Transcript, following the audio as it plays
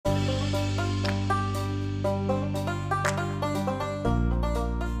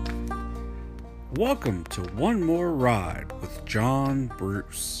Welcome to One More Ride with John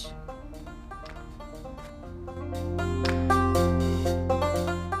Bruce.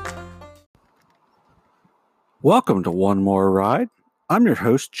 Welcome to One More Ride. I'm your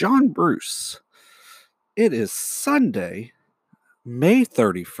host, John Bruce. It is Sunday, May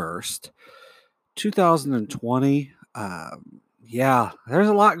 31st, 2020. There's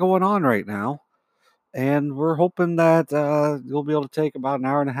a lot going on right now. And we're hoping that you'll be able to take about an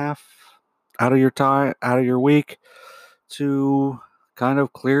hour and a half out of your time, out of your week, to kind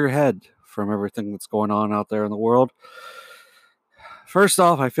of clear your head from everything that's going on out there in the world. First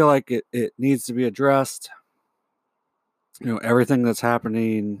off, I feel like it needs to be addressed. Everything that's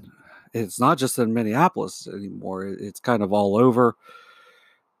happening, it's not just in Minneapolis anymore. It's kind of all over.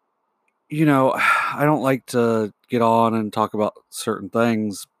 I don't like to get on and talk about certain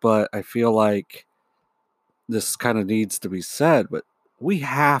things, but I feel like this kind of needs to be said, but we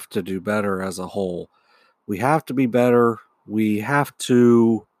have to do better as a whole. We have to be better. We have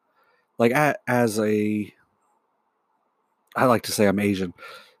to, I like to say I'm Asian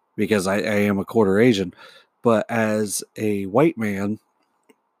because I am a quarter Asian, but as a white man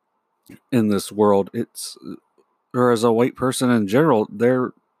in this world, or as a white person in general,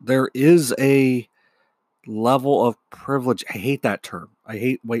 there is a level of privilege. I hate that term. I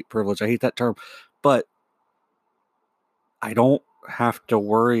hate white privilege. I hate that term, but I don't have to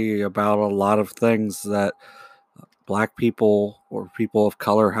worry about a lot of things that Black people or people of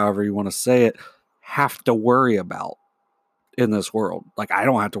color, however you want to say it, have to worry about in this world. Like, I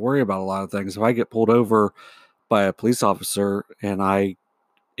don't have to worry about a lot of things. If I get pulled over by a police officer and I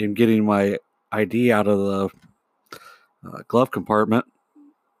am getting my ID out of the glove compartment,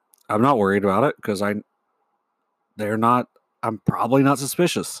 I'm not worried about it because I'm probably not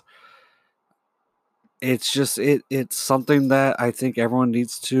suspicious. It's just it's something that I think everyone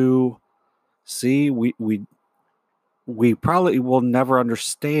needs to see. We probably will never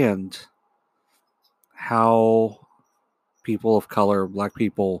understand how people of color, Black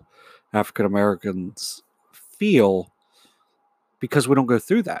people, African Americans feel because we don't go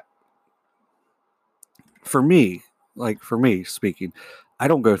through that. For me speaking, I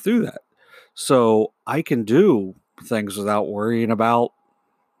don't go through that. So I can do things without worrying about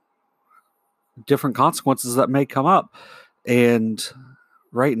different consequences that may come up. And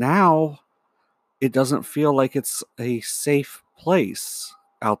right now, it doesn't feel like it's a safe place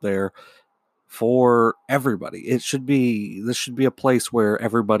out there for everybody. This should be a place where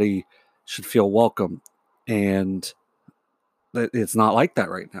everybody should feel welcome, and it's not like that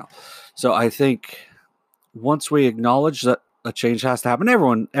right now. So I think once we acknowledge that a change has to happen,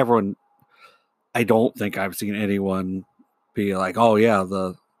 everyone, I don't think I've seen anyone be like, "Oh yeah,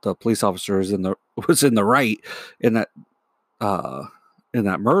 the police officer was in the right in that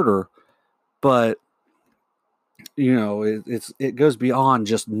murder," but it goes beyond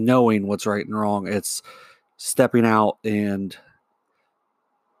just knowing what's right and wrong. It's stepping out and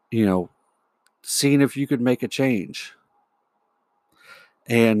seeing if you could make a change.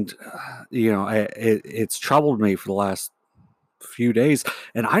 And it's troubled me for the last few days,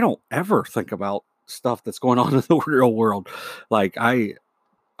 and I don't ever think about stuff that's going on in the real world. Like, I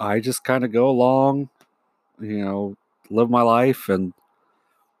just kind of go along, live my life and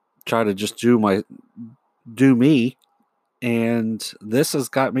try to just do me. And this has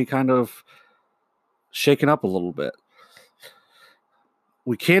got me kind of shaken up a little bit.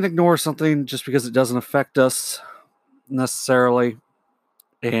 We can't ignore something just because it doesn't affect us necessarily.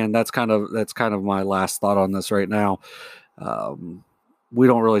 And that's kind of my last thought on this right now. We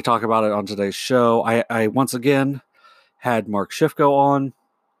don't really talk about it on today's show. I once again had Mark Shifko on.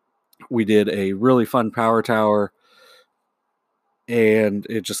 We did a really fun Power Tower, and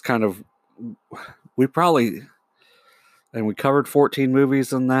it just kind of, we covered 14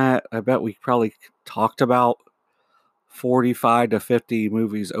 movies in that. I bet we probably talked about 45 to 50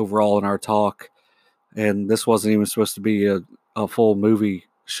 movies overall in our talk. And this wasn't even supposed to be a full movie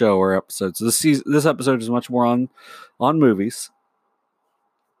show or episode. So this episode is much more on movies.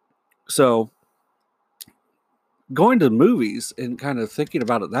 So going to movies and kind of thinking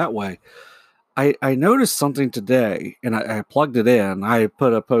about it that way, I noticed something today, and I plugged it in. I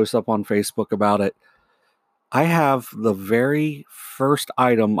put a post up on Facebook about it. I have the very first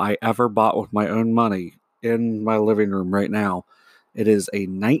item I ever bought with my own money in my living room right now. It is a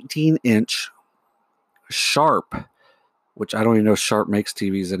 19-inch Sharp, which I don't even know if Sharp makes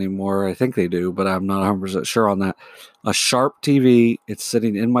TVs anymore. I think they do, but I'm not 100% sure on that. A Sharp TV. It's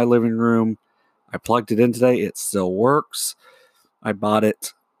sitting in my living room. I plugged it in today. It still works. I bought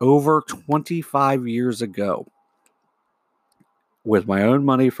it over 25 years ago. with my own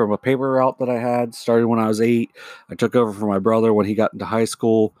money from a paper route that I had started when I was 8. I took over from my brother when he got into high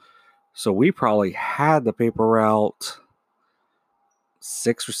school. So we probably had the paper route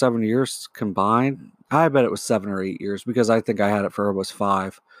 6 or 7 years combined. I bet it was 7 or 8 years because I think I had it for almost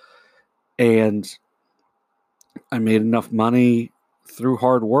 5. And I made enough money through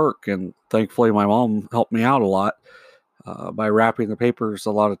hard work. And thankfully, my mom helped me out a lot by wrapping the papers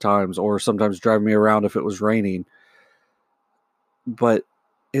a lot of times, or sometimes driving me around if it was raining. But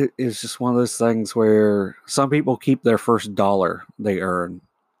it is just one of those things where some people keep their first dollar they earn.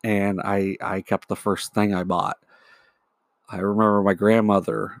 And I kept the first thing I bought. I remember my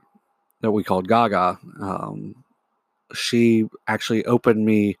grandmother that we called Gaga. She actually opened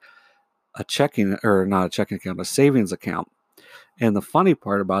me a checking, or not a checking account, a savings account. And the funny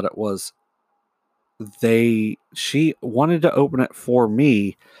part about it was she wanted to open it for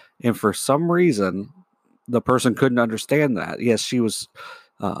me, and for some reason the person couldn't understand that. Yes, she was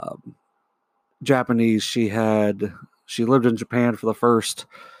Japanese. She lived in Japan for the first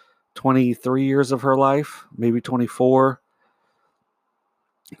 23 years of her life, maybe 24.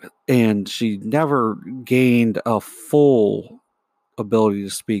 And she never gained a full ability to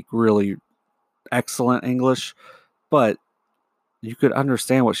speak really excellent English, but you could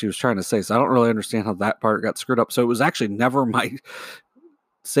understand what she was trying to say. So I don't really understand how that part got screwed up. So it was actually never my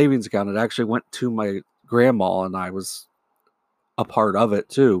savings account. It actually went to my grandma, and I was a part of it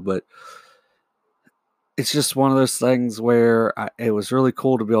too. But it's just one of those things where it was really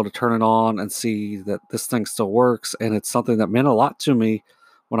cool to be able to turn it on and see that this thing still works. And it's something that meant a lot to me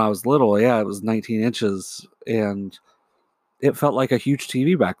when I was little. Yeah, it was 19 inches, and it felt like a huge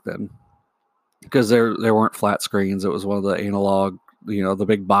TV back then because there weren't flat screens. It was one of the analog, the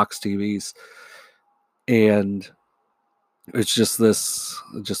big box TVs. And it's just this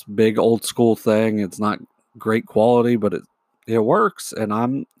just big old school thing. It's not great quality, but it works.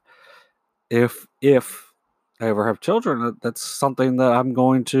 And if I ever have children, that's something that I'm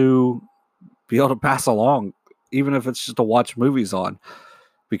going to be able to pass along, even if it's just to watch movies on,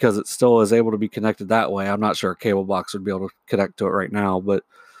 because it still is able to be connected that way. I'm not sure a cable box would be able to connect to it right now, but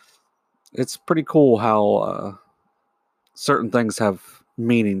it's pretty cool how certain things have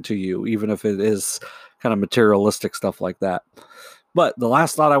meaning to you, even if it is kind of materialistic stuff like that. But the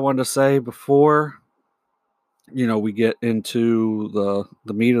last thought I wanted to say before we get into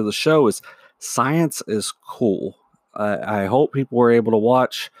the meat of the show is science is cool. I hope people were able to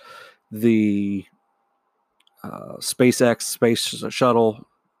watch the SpaceX space shuttle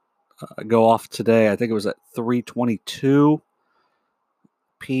go off today. I think it was at 3:22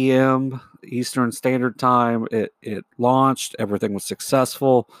 p.m. Eastern Standard Time. It launched. Everything was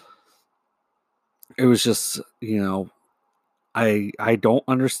successful. It was just, I don't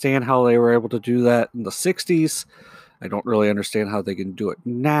understand how they were able to do that in the 60s. I don't really understand how they can do it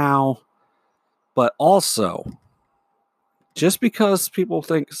now. But also, just because people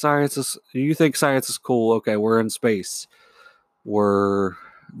think you think science is cool, okay, we're in space.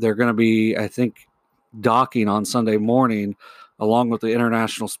 They're going to be, I think, docking on Sunday morning along with the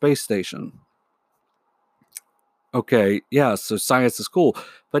International Space Station. Okay, yeah, so science is cool.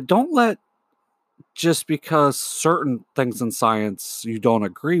 But don't let just because certain things in science you don't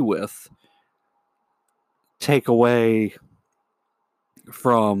agree with take away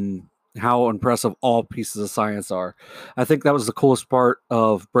from how impressive all pieces of science are. I think that was the coolest part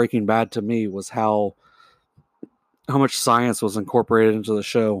of Breaking Bad to me, was how much science was incorporated into the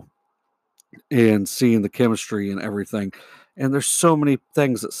show and seeing the chemistry and everything. And there's so many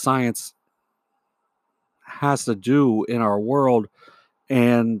things that science has to do in our world,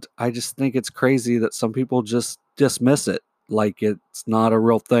 and I just think it's crazy that some people just dismiss it like it's not a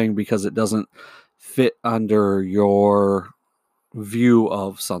real thing because it doesn't fit under your view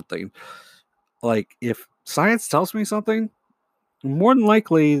of something. Like, if science tells me something, more than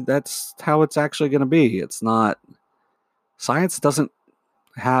likely that's how it's actually going to be. It's not, science doesn't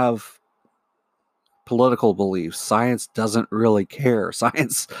have political beliefs. Science doesn't really care.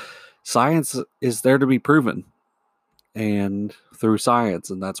 Science is there to be proven, and through science,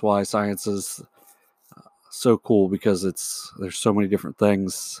 and that's why science is so cool, because there's so many different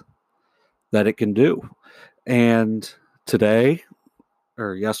things that it can do. And today,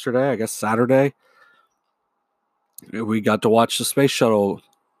 or yesterday, I guess Saturday, we got to watch the space shuttle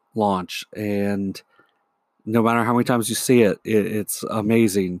launch, and no matter how many times you see it's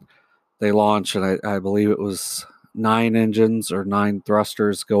amazing. They launch, and I believe it was 9 engines or 9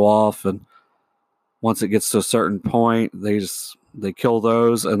 thrusters go off, and once it gets to a certain point, they kill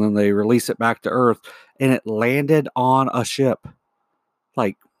those, and then they release it back to Earth, and it landed on a ship.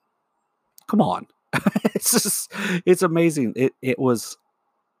 Like, come on. It's amazing. It was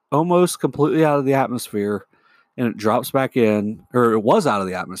almost completely out of the atmosphere, and it drops back in, or it was out of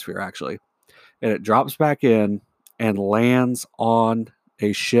the atmosphere actually, and it drops back in and lands on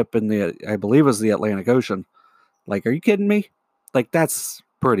a ship in the, I believe it was the Atlantic Ocean. Like, are you kidding me? Like, that's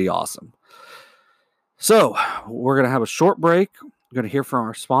pretty awesome. So we're gonna have a short break. We're gonna hear from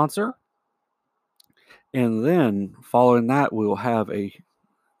our sponsor, and then following that, we will have a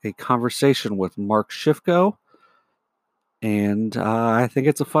conversation with Mark Shifko, and I think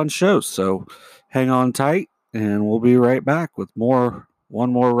it's a fun show. So hang on tight, and we'll be right back with more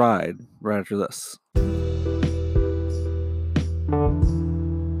One More Ride right after this.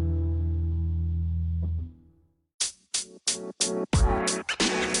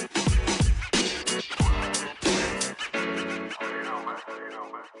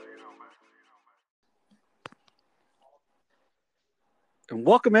 And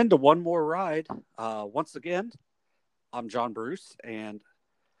welcome into One More Ride. Once again, I'm John Bruce, and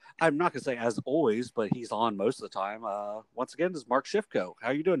I'm not going to say as always, but he's on most of the time. Once again, this is Mark Shifko. How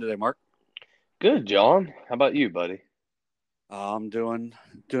are you doing today, Mark? Good, John. How about you, buddy? I'm doing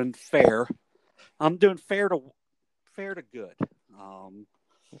fair. I'm doing fair to good.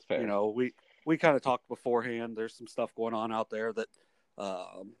 That's fair. We kind of talked beforehand. There's some stuff going on out there that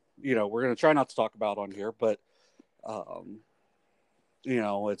we're going to try not to talk about on here, but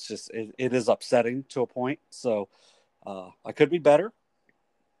it's just it is upsetting to a point. So I could be better,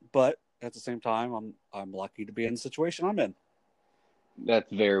 but at the same time, I'm lucky to be in the situation I'm in.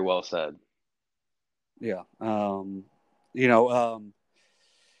 That's very well said. Yeah. You know.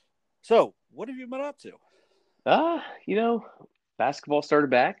 So what have you been up to? Uh, you know, Basketball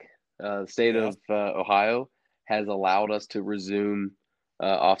started back. The state Yeah. of Ohio has allowed us to resume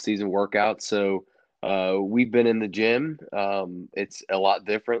off-season workouts. So we've been in the gym. It's a lot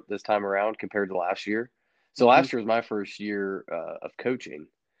different this time around compared to last year. So Mm-hmm. last year was my first year of coaching,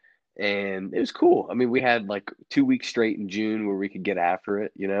 and it was cool. I mean, we had like 2 weeks straight in June where we could get after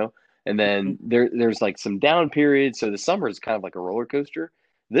it, and Mm-hmm. then there's like some down periods. So the summer is kind of like a roller coaster.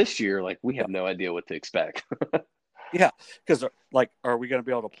 This year, like we Yeah. have no idea what to expect. Yeah. Because are we going to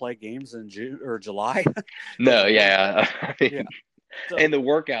be able to play games in June or July? Because No, yeah, I yeah. mean, So. and the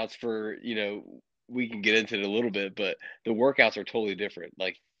workouts for we can get into it a little bit, but the workouts are totally different.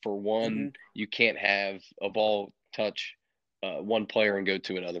 Like for Mm-hmm. one, you can't have a ball touch one player and go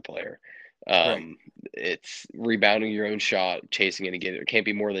to another player. Right. It's rebounding your own shot, chasing it again. There can't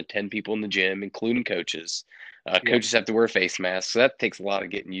be more than 10 people in the gym, including coaches. Yep. Coaches have to wear face masks, so that takes a lot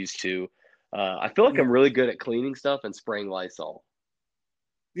of getting used to. I feel like I'm Mm. really good at cleaning stuff and spraying Lysol.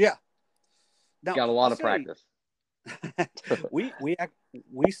 Yeah. Now Got a I'll lot of say practice.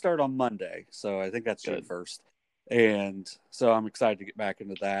 we start on Monday, so I think that's June Good. 1st, and so I'm excited to get back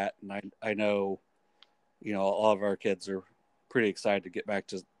into that. And I know, all of our kids are pretty excited to get back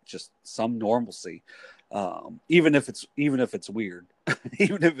to just some normalcy, even if it's weird,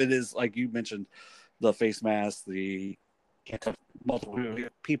 even if it is like you mentioned, the face mask, the can't touch multiple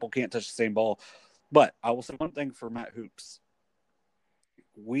people can't touch the same ball. But I will say one thing for Matt Hoops,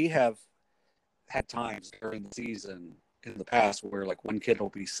 we have had times during the season in the past where like one kid will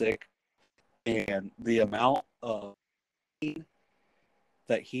be sick, and the amount of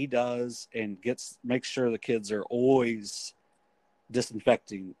that he does and makes sure the kids are always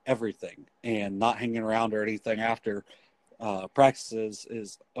disinfecting everything and not hanging around or anything after practices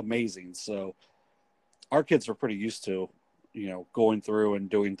is amazing. So our kids are pretty used to going through and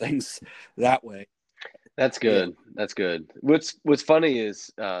doing things that way. That's Yeah. good. That's good. What's funny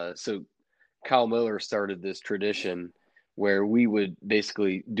is so Kyle Miller started this tradition where we would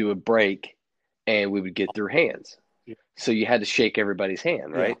basically do a break and we would get through hands. So you had to shake everybody's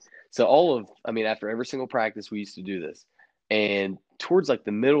hand, Yeah. right? So I mean, after every single practice, we used to do this. And towards like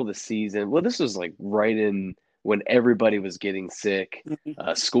the middle of the season, well, this was like right in when everybody was getting sick,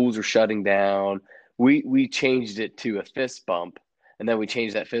 schools were shutting down. We changed it to a fist bump, and then we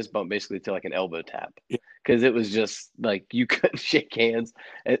changed that fist bump basically to like an elbow tap Yeah. because it was just like you couldn't shake hands.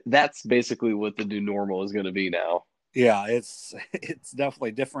 That's basically what the new normal is going to be now. Yeah, it's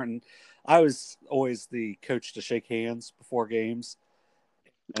definitely different. I was always the coach to shake hands before games,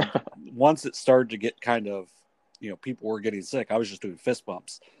 and once it started to get kind of, people were getting sick, I was just doing fist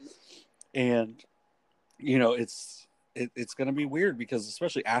bumps, and it's going to be weird because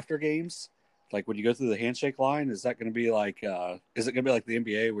especially after games, like when you go through the handshake line, is that going to be like, is it going to be like the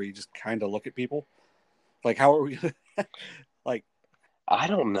NBA where you just kind of look at people, like how are we, like, I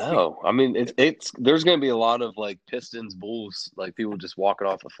don't know. I mean, it's there's going to be a lot of like Pistons, Bulls, like people just walking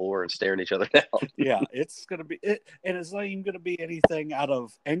off the floor and staring each other down. yeah, it's going to be it, and it's not even going to be anything out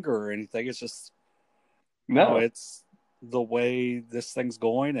of anger or anything. It's just No, No, it's the way this thing's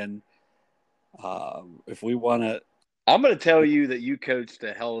going, and if we want to, I'm going to tell you that you coached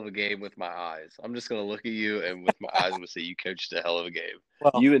a hell of a game with my eyes. I'm just going to look at you and with my eyes, I'm going to say you coached a hell of a game.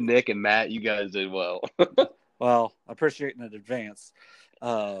 well, You and Nick and Matt, you guys did well. well, I appreciate it in advance.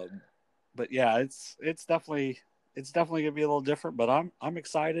 Um, but yeah, it's definitely gonna be a little different. But I'm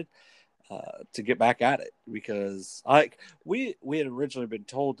excited to get back at it because we had originally been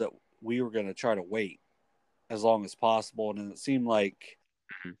told that we were going to try to wait as long as possible, and it seemed like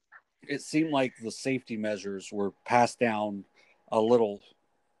the safety measures were passed down a little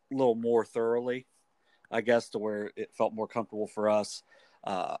more thoroughly, I guess, to where it felt more comfortable for us.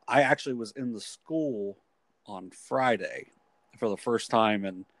 I actually was in the school on Friday for the first time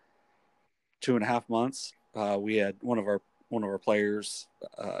in 2.5 months. We had one of our players,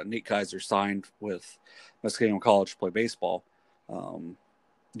 Nate Kaiser, signed with Muskingum College to play baseball. Um,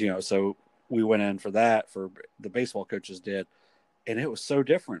 so we went in for that. For the baseball coaches did, and it was so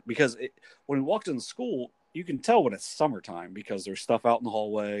different because when we walked in the school, you can tell when it's summertime because there's stuff out in the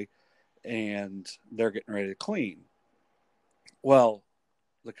hallway and they're getting ready to clean. Well,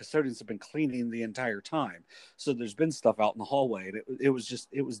 the custodians have been cleaning the entire time, so there's been stuff out in the hallway, and it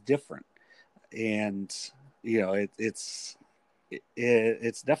was different. And it's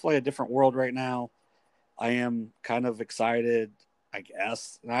definitely a different world right now. I am kind of excited, I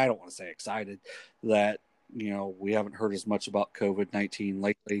guess. And I don't want to say excited that we haven't heard as much about COVID-19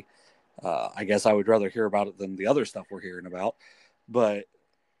 lately. I guess I would rather hear about it than the other stuff we're hearing about. But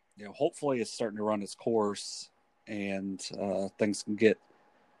hopefully it's starting to run its course, and things can get,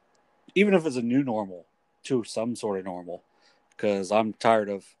 even if it's a new normal, to some sort of normal. Because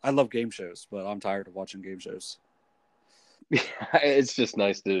I love game shows, but I'm tired of watching game shows. It's just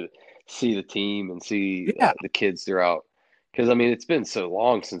nice to see the team and see Yeah. the kids throughout. Because, I mean, it's been so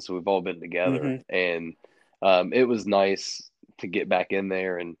long since we've all been together. Mm-hmm. And it was nice to get back in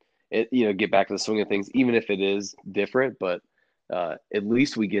there and, get back to the swing of things, even if it is different. But at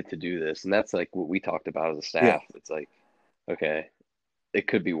least we get to do this. And that's like what we talked about as a Yeah. staff. It's like, okay, it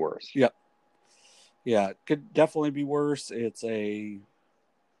could be worse. Yep. Yeah. It could definitely be worse. It's a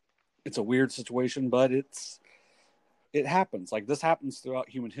weird situation, but it happens. Like this happens throughout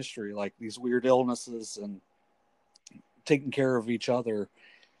human history, like these weird illnesses and taking care of each other.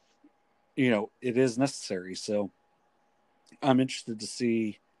 It is necessary. So I'm interested to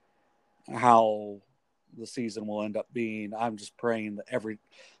see how the season will end up being. I'm just praying that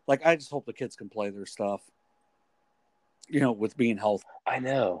I just hope the kids can play their stuff, with being healthy. I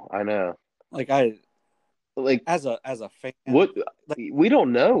know. Like I, Like as a fan, what like, we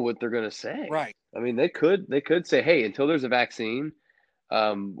don't know what they're gonna say. right. I mean, they could say, "Hey, until there's a vaccine,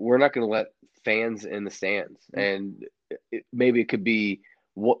 we're not going to let fans in the stands." And maybe it could be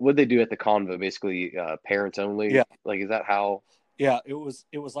what would they do at the convo? Basically, parents only. Yeah. Like, is that how? Yeah. It was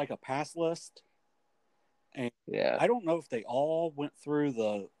like a pass list. And Yeah. I don't know if they all went through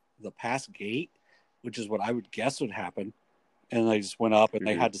the pass gate, which is what I would guess would happen. And they just went up and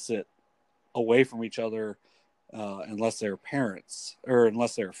they Hmm. had to sit away from each other unless they're parents or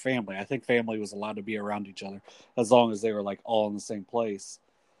unless they're family. I think family was allowed to be around each other as long as they were like all in the same place.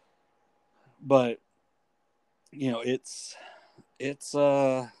 But it's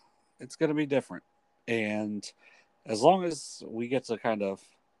going to be different, and as long as we get to kind of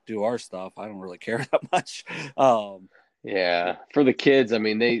do our stuff, I don't really care that much. Yeah. For the kids, I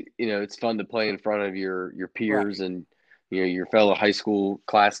mean, it's fun to play in front of your peers Right. and your fellow high school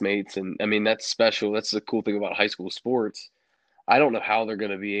classmates, and I mean that's special. That's the cool thing about high school sports. I don't know how they're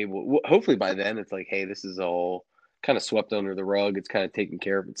going to be able. Hopefully by then it's like, hey, this is all kind of swept under the rug. It's kind of taking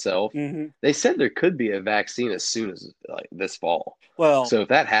care of itself. Mm-hmm. They said there could be a vaccine as soon as like this fall. Well, So if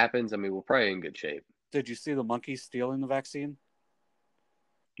that happens, I mean, we're probably in good shape. did you see the monkeys stealing the vaccine?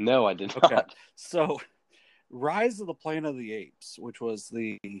 No, I did Okay, not. so Rise of the Planet of the Apes, which was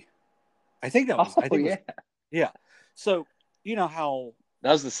I Oh think it was, yeah, yeah. So you know how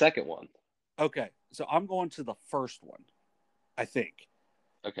that was the second one. okay, so I'm going to the first one, I think.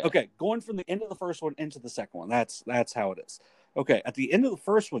 Okay. Okay, going from the end of the first one into the second one. That's how it is. Okay, at the end of the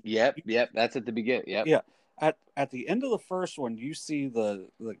first one, Yep. That's at the beginning. Yep. yeah, at the end of the first one, you see the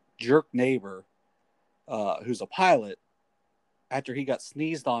jerk neighbor, who's a pilot, after he got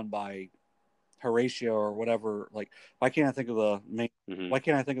sneezed on by Horatio or whatever. Like, why can't I think of the main? Hmm. Why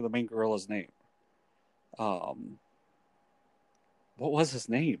can't I think of the main gorilla's name? Um, what was his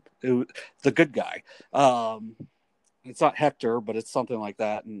name? The good guy. It's not Hector, but it's something like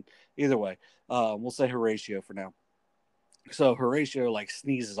that. And either way, we'll say Horatio for now. So Horatio like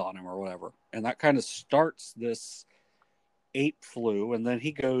sneezes on him or whatever, and that kind of starts this ape flu. And then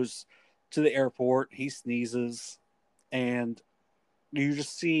he goes to the airport. He sneezes, and you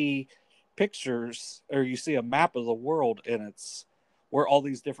just see pictures, or you see a map of the world, and it's where all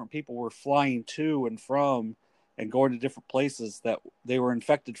these different people were flying to and from and going to different places that they were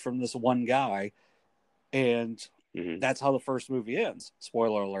infected from this one guy. And that's how the first movie ends.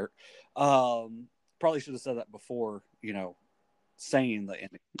 Spoiler alert. Probably should have said that before, saying the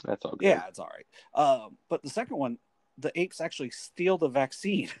ending. That's all good. Yeah, it's all right. But the second one, the apes actually steal the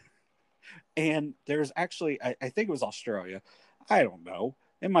vaccine. And there's actually, I think it was Australia. I don't know.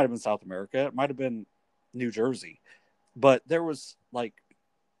 It might have been South America. It might have been New Jersey. But there's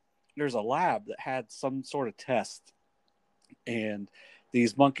a lab that had some sort of test, and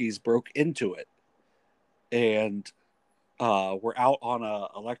these monkeys broke into it and were out on a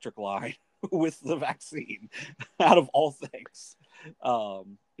electric line with the vaccine, out of all things.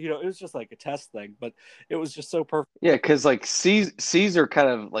 It was just like a test thing, but it was just so perfect. Yeah, because like Caesar kind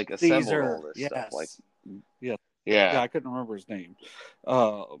of like assembled all this stuff. Like, yeah, I couldn't remember his name,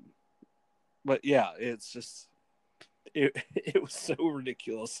 but yeah, it's just it was so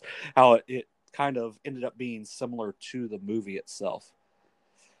ridiculous how it kind of ended up being similar to the movie itself.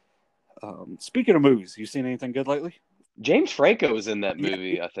 Speaking of movies, you seen anything good lately? James Franco was in that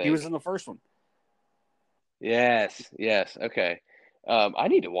movie, I think. He was in the first one. Yes. Okay. I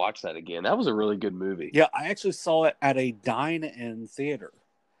need to watch that again. That was a really good movie. Yeah, I actually saw it at a dine-in theater.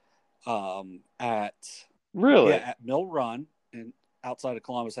 Really? At Mill Run outside of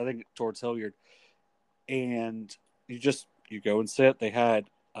Columbus, I think towards Hilliard. And you go and sit. They had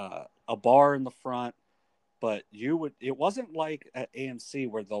a bar in the front, but it wasn't like at AMC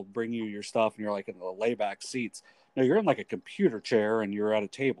where they'll bring you your stuff and you're like in the layback seats. No, you're in like a computer chair and you're at a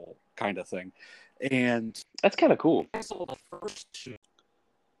table kind of thing. And that's kind of cool. I saw the first two.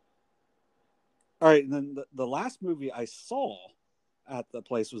 All right, and then the last movie I saw at the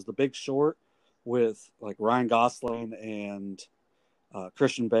place was The Big Short, with like Ryan Gosling and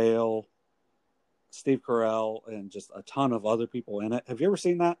Christian Bale, Steve Carell, and just a ton of other people in it. Have you ever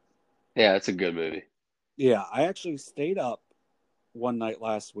seen that? Yeah, it's a good movie. Yeah, I actually stayed up one night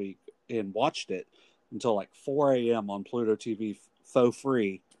last week and watched it until like 4 a.m. on Pluto TV for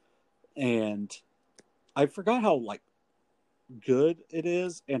free, and I forgot how like good it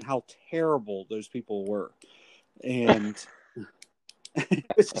is and how terrible those people were, and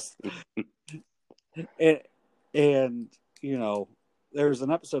it's just and there's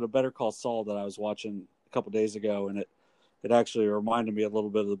an episode of Better Call Saul that I was watching a couple days ago, and it actually reminded me a little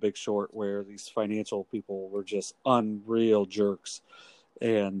bit of The Big Short, where these financial people were just unreal jerks,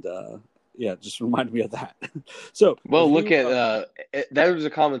 and just reminded me of that. So, look at that was a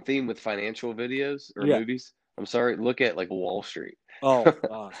common theme with financial videos or movies. I'm sorry, look at like Wall Street. Oh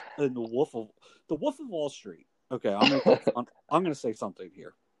gosh, and the Wolf of Wall Street. Okay, I'm gonna say something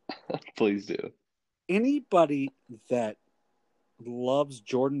here. Please do. Anybody that loves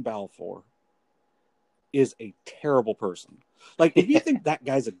Jordan Balfour is a terrible person. Like, if you think that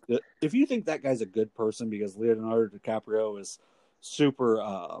guy's a good person because Leonardo DiCaprio is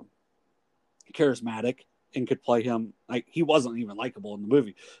super charismatic and could play him, like, he wasn't even likable in the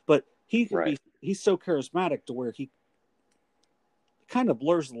movie, but he's so charismatic to where he kind of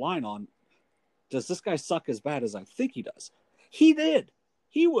blurs the line on, does this guy suck as bad as I think he does? He did.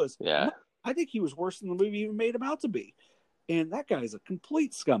 He was. Yeah. I think he was worse than the movie even made him out to be. And that guy is a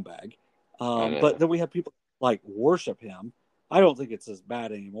complete scumbag. But then we have people like worship him. I don't think it's as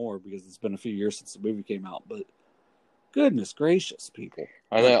bad anymore because it's been a few years since the movie came out. But goodness gracious, people!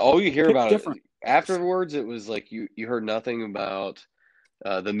 I know. All you hear about it afterwards. It was like you heard nothing about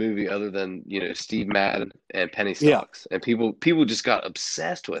the movie other than Steve Madden and penny stocks, and people just got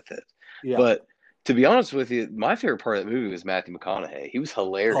obsessed with it. Yeah. But to be honest with you, my favorite part of that movie was Matthew McConaughey. He was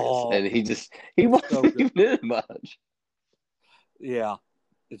hilarious, and he wasn't even in it much. Yeah,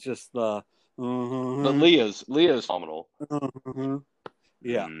 it's just the. But Leo's phenomenal.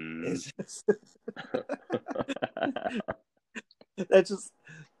 Yeah, it's just that's just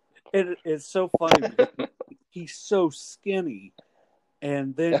it's so funny because he's so skinny,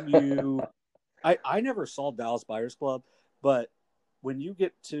 and then I never saw Dallas Buyers Club, but when you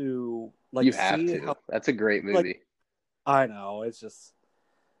get to like you have to. That's a great movie. Like, I know, it's just.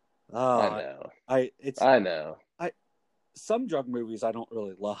 I know. Some drug movies I don't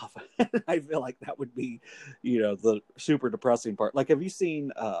really love. I feel like that would be, the super depressing part. Like, have you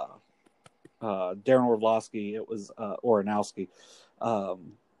seen Darren Aronofsky? It was Aronofsky. Oh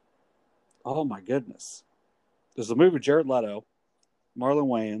my goodness! There's a movie with Jared Leto, Marlon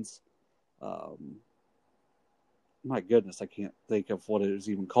Wayans. My goodness, I can't think of what it was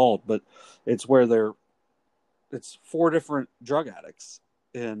even called, but it's where it's 4 different drug addicts,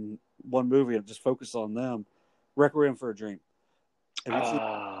 and one movie and just focus on them. Requiem for a Dream. Have you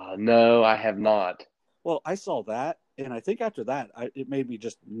seen? No, I have not. Well, I saw that, and I think after that, it made me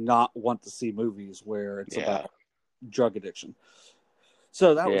just not want to see movies where it's Yeah. about drug addiction.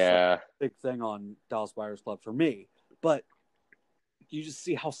 So that was like Yeah. a big thing on Dallas Buyers Club for me. But you just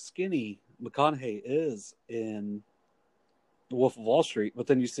see how skinny McConaughey is in The Wolf of Wall Street, but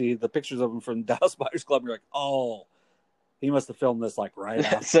then you see the pictures of him from Dallas Buyers Club, and you're like, oh, he must have filmed this like right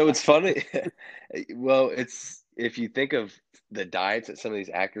after. So it's funny. Well, it's if you think of the diets that some of these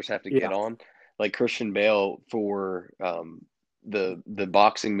actors have to get Yeah. on, like Christian Bale for the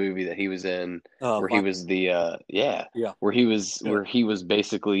boxing movie that he was in, where he Fight. was the yeah, Yeah. where he was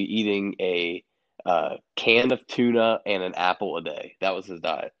basically eating a can of tuna and an apple a day. That was his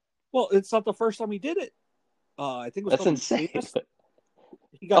diet. Well, it's not the first time he did it. I think it was That's called The insane. Machinist.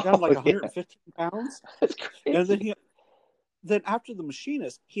 He got down to like Oh yeah, 115 pounds, that's and crazy. then after The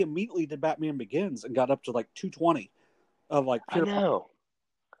Machinist, he immediately did Batman Begins and got up to like 220 of like I pure. know.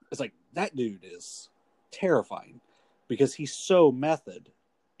 It's like that dude is terrifying because he's so method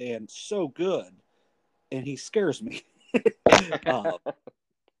and so good, and he scares me. uh,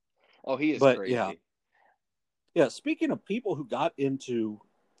 Oh, he is but yeah, crazy. yeah. Speaking of people who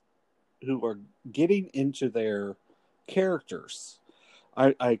are getting into their characters,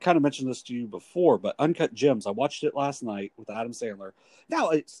 I kind of mentioned this to you before, but Uncut Gems. I watched it last night with Adam Sandler.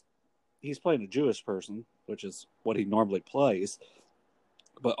 Now he's playing a Jewish person, which is what he normally plays.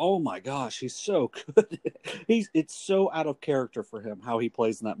 But oh my gosh, he's so good. It's so out of character for him how he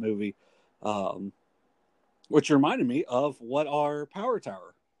plays in that movie, um, which reminded me of what our Power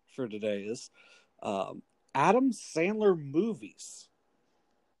Tower for today is. Um, Adam Sandler movies.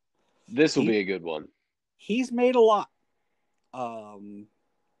 This will He be a good one. he's made a lot. Um,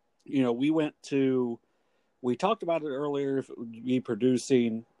 we talked about it earlier. If it would be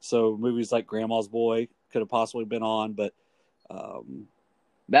producing, so movies like Grandma's Boy could have possibly been on, but um,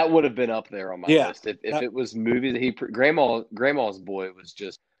 That would have been up there on my yeah, list if that it was movie that Grandma's Boy was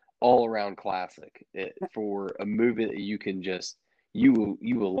just all around classic for a movie that you can just you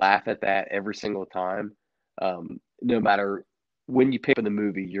will laugh at that every single time. No matter when you pick up the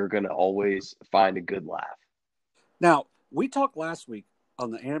movie, you're gonna always find a good laugh. Now, we talked last week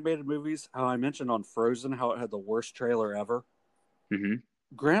on the animated movies how I mentioned on Frozen how it had the worst trailer ever. Hmm.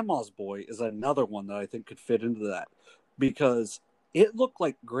 Grandma's Boy is another one that I think could fit into that because it looked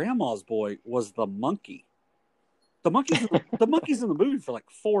like Grandma's Boy was the monkey. The monkey's in the movie for like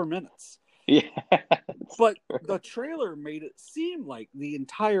 4 minutes, Yeah. but the trailer made it seem like the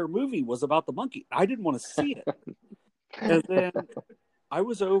entire movie was about the monkey. I didn't want to see it, and then I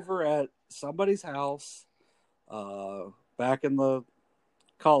was over at somebody's house back in the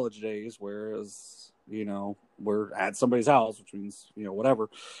college days, whereas we're at somebody's house, which means whatever.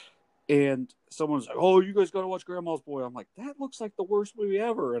 And someone's like, "Oh, you guys got to watch Grandma's Boy." I'm like, "That looks like the worst movie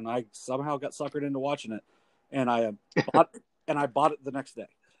ever," and I somehow got suckered into watching it, and I bought it the next day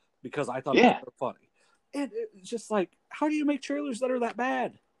because I thought it was Yeah. so funny. And it's just like, how do you make trailers that are that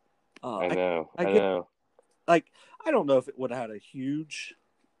bad? I know. I I get know. like I don't know if it would have had a huge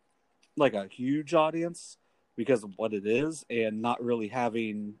audience because of what it is and not really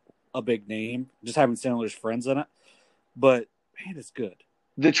having a big name, just having Sandler's friends in it. But man, it's good.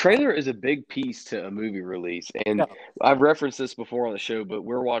 The trailer is a big piece to a movie release, and Yeah, I've referenced this before on the show, but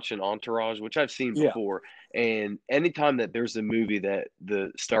we're watching Entourage, which I've seen yeah, before. And anytime that there's a movie that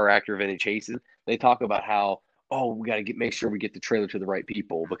the star actor Vinny chases, they talk about how, oh, we got to make sure we get the trailer to the right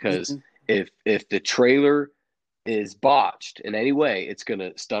people because mhm, if the trailer is botched in any way, it's going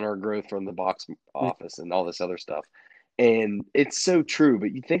to stun our growth from the box office and all this other stuff. And it's so true,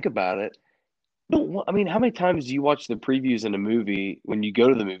 but you think about it, I mean, how many times do you watch the previews in a movie when you go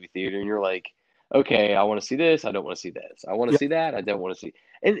to the movie theater and you're like, okay, I want to see this, I don't want to see this, I want to yeah, see that, I don't want to see,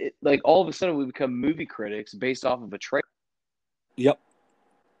 and like all of a sudden we become movie critics based off of a trailer. yep,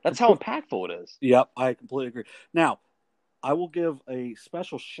 That's how impactful it is. yep. I completely agree. Now, I will give a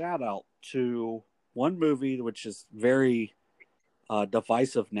special shout out to one movie which is very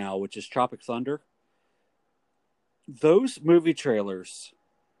divisive now, which is Tropic Thunder. Those movie trailers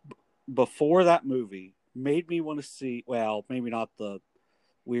before that movie made me want to see. Well, maybe not the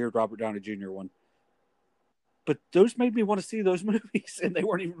weird Robert Downey Jr. one, but those made me want to see those movies, and they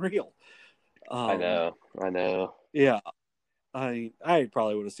weren't even real. I Um, know, I know. yeah, I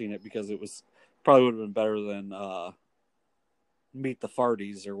probably would have seen it because it was probably would have been better than Meet the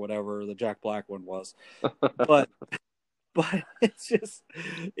Farties or whatever the Jack Black one was. But it's just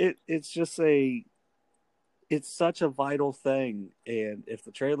it's such a vital thing, and if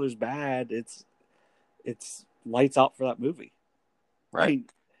the trailer's bad, it's lights out for that movie. I Right. mean,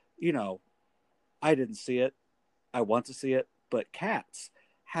 you know, I didn't see it. I want to see it, but Cats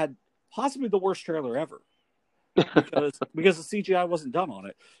had possibly the worst trailer ever because the CGI wasn't done on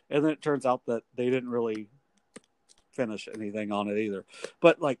it, and then it turns out that they didn't really finish anything on it either.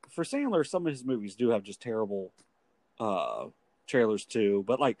 But like for Sandler, some of his movies do have just terrible trailers too.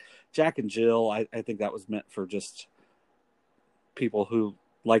 But like Jack and Jill, I think that was meant for just people who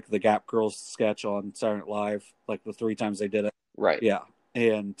like the Gap Girls sketch on Saturday Night Live, like the 3 times they did it. Right. Yeah,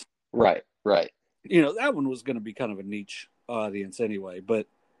 and Right. that one was going to be kind of a niche audience anyway. But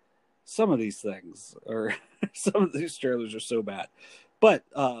some of these things are, some of these trailers are so bad. But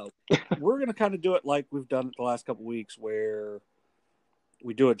we're going to kind of do it like we've done it the last couple of weeks, where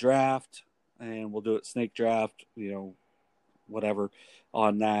we do a draft and we'll do it snake draft, whatever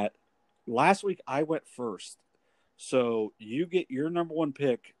on that. Last week I went first. So you get your number one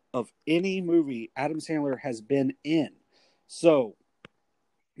pick of any movie Adam Sandler has been in. So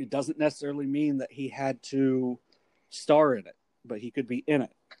it doesn't necessarily mean that he had to star in it, but he could be in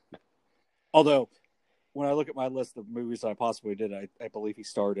it. Although, when I look at my list of movies I possibly did, I believe he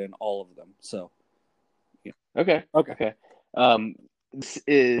starred in all of them. So, yeah. Okay. This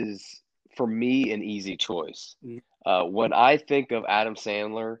is, for me, an easy choice. Mm-hmm. When I think of Adam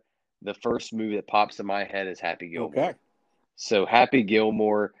Sandler, the first movie that pops in my head is Happy Gilmore. Okay. So Happy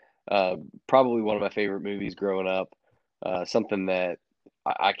Gilmore, probably one of my favorite movies growing up. Something that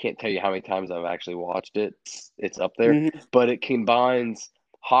I can't tell you how many times I've actually watched it. It's up there. Mm-hmm. But it combines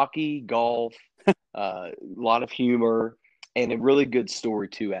hockey, golf, a lot of humor, and a really good story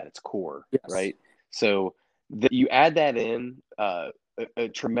too at its core, yes. Right? So you add that in, a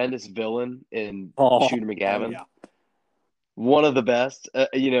tremendous villain in Shooter McGavin. Yeah. One of the best.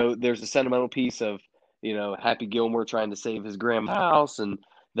 There's a sentimental piece of, Happy Gilmore trying to save his grandma's house, and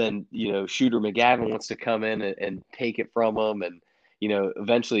then, Shooter McGavin wants to come in and take it from him, and,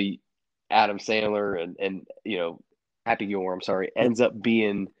 eventually Adam Sandler and Happy Gilmore, ends up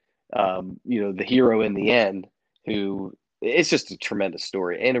being, the hero in the end, who it's just a tremendous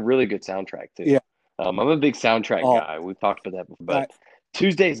story and a really good soundtrack too. Yeah. I'm a big soundtrack guy. We've talked about that before, but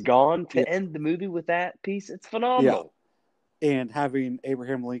Tuesday's Gone to end the movie with that piece, it's phenomenal. Yeah. And having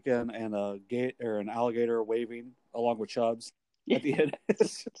Abraham Lincoln and an alligator waving along with Chubbs at the end.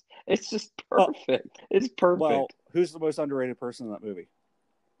 It's just perfect. It's perfect. Well, who's the most underrated person in that movie?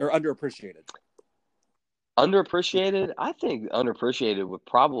 Or underappreciated? Underappreciated? I think underappreciated would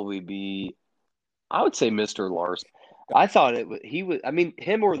probably be, I would say, Mr. Larson. I thought he was. I mean,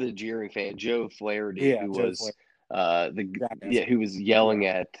 him or the jeering fan, Joe Flaherty, who was who was yelling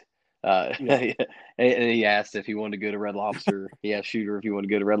at. And he asked if he wanted to go to Red Lobster. He asked Shooter if he wanted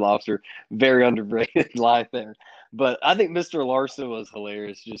to go to Red Lobster. Very underrated line there. But I think Mr. Larson was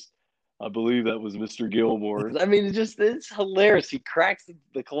hilarious. I believe that was Mr. Gilmore. I mean, it's hilarious. He cracks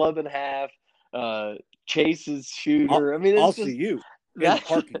the club in half, chases Shooter. I'll see you in the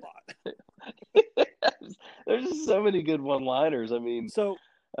parking lot. There's just so many good one-liners.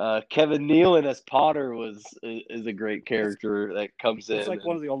 Kevin Nealon as Potter is a great character that comes in. It's like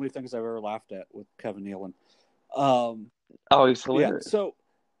one of the only things I've ever laughed at with Kevin Nealon. He's hilarious. Yeah, so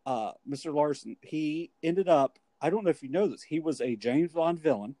Mr. Larson, he ended up, I don't know if you know this, he was a James Bond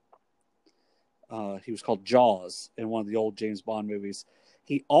villain. He was called Jaws in one of the old James Bond movies.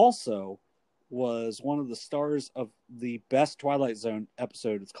 He also was one of the stars of the best Twilight Zone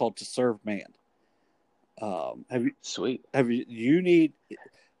episode. It's called To Serve Man. You need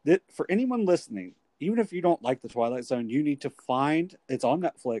that for anyone listening, even if you don't like the Twilight Zone, you need to find, it's on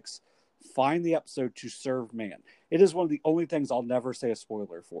Netflix, find the episode To Serve Man. It is one of the only things I'll never say a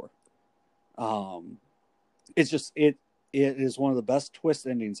spoiler for. It's just, it is one of the best twist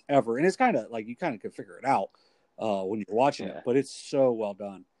endings ever. And it's kind of like, you kind of can figure it out when you're watching it, but it's so well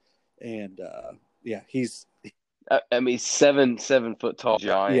done. And he's 7 foot tall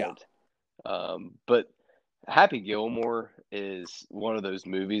giant. Yeah. But Happy Gilmore is one of those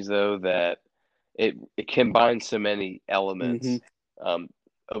movies though that it combines so many elements of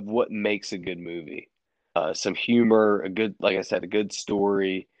what makes a good movie. Some humor, like I said, a good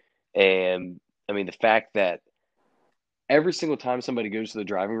story, and the fact that every single time somebody goes to the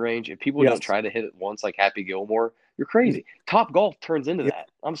driving range, if people don't try to hit it once like Happy Gilmore, you're crazy. Top Golf turns into that.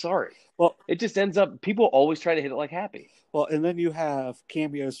 I'm sorry. Well, it just ends up, people always try to hit it like Happy. Well, and then you have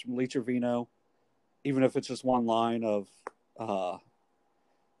cameos from Lee Trevino, even if it's just one line of, I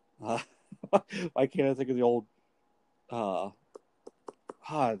can't think of the old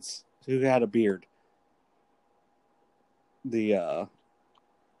Hodds who had a beard.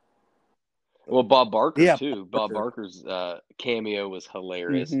 Well, Bob Barker too. Bob Barker's cameo was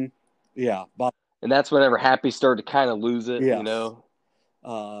hilarious. Yeah, and that's whenever Happy started to kind of lose it.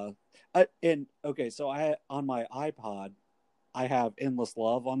 Uh, and okay, so I on my iPod, I have "Endless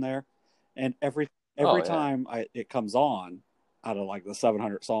Love" on there, and every Oh yeah. time it comes on, out of like the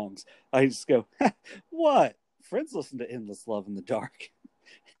 700 songs, I just go, "What? Friends listen to "Endless Love" in the dark."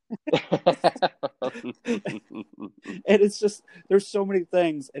 And it's just there's so many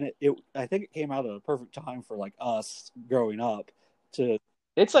things, and it I think it came out at a perfect time for like us growing up. To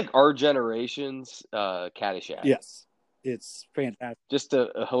It's like our generation's Caddyshack. yes, it's fantastic, Just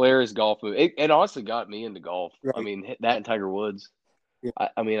a hilarious golf movie. It honestly got me into golf. I right? mean, that and Tiger Woods. Yeah.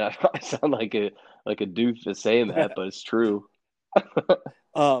 I mean, I sound like a doof for saying that, but it's true.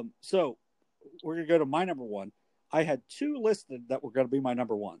 So we're gonna go to my number one. I had two listed that were going to be my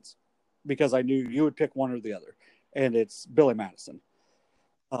number ones because I knew you would pick one or the other, and it's Billy Madison.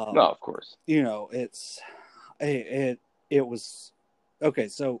 No, Um, of course. it was okay.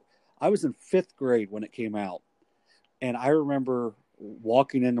 So I was in fifth grade when it came out, and I remember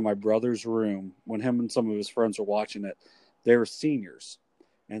walking into my brother's room when him and some of his friends were watching it. They were seniors,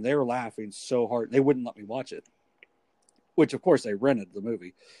 and they were laughing so hard they wouldn't let me watch it. Which, of course, they rented the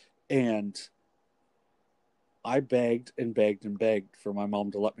movie, and I begged and begged and begged for my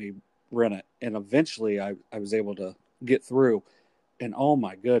mom to let me rent it, and eventually I was able to get through. And oh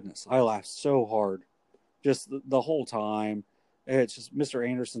my goodness, I laughed so hard just the whole time. It's just Mr.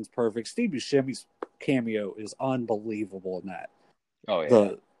 Anderson's perfect. Steve Buscemi's cameo is unbelievable in that. Oh yeah.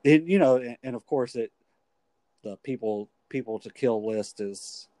 The it, you know, and of course the people to kill list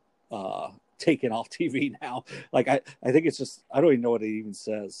is taken off TV now. Like I think it's just I don't even know what it even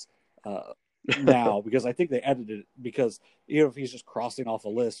says now because I think they edited it because if he's just crossing off a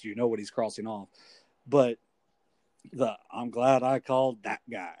list, you know what he's crossing off. But I'm glad I called that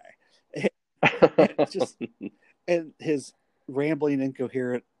guy. It's just and his rambling,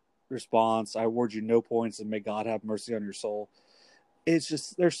 incoherent response. I award you no points, and may God have mercy on your soul. It's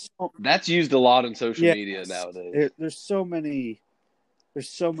just That's used a lot on social media yes, nowadays. there's so many. There's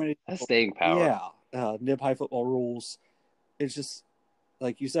so many. That's staying power. Yeah, nib high football rules. It's just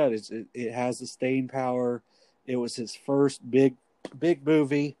like you said. It has the staying power. It was his first big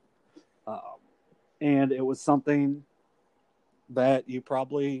movie, um, and it was something that you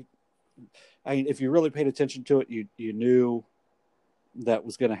probably. I mean, if you really paid attention to it, you knew that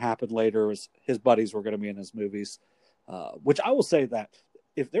was going to happen later. Was his buddies were going to be in his movies, which I will say that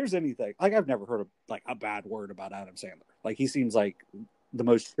if there's anything like I've never heard of like a bad word about Adam Sandler. Like he seems like the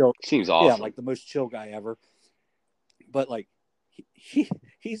most chill, Seems yeah, awesome. like the most chill guy ever. But like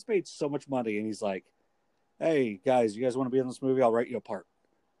he's made so much money, and he's like, hey guys, you guys want to be in this movie? I'll write you a part.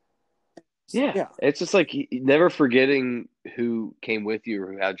 Yeah, Yeah, it's just like never forgetting who came with you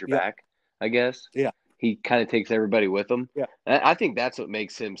or who had your yeah, back. I guess yeah, he kind of takes everybody with him. yeah. And I think that's what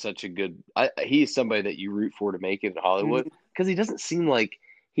makes him such a good. He is somebody that you root for to make it in Hollywood Mm-hmm. because he doesn't seem like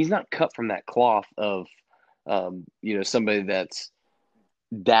he's not cut from that cloth of, somebody that's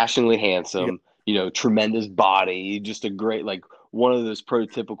dashingly Yeah, handsome, tremendous body, just a great like one of those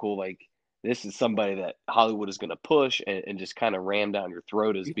prototypical like this is somebody that Hollywood is going to push and just kind of ram down your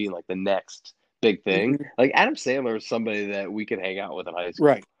throat as being like the next big thing. mm-hmm. Like Adam Sandler is somebody that we could hang out with in high school.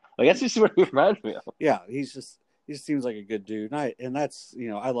 Right. Like that's just what he reminds me of. Yeah, he just seems like a good dude, and that's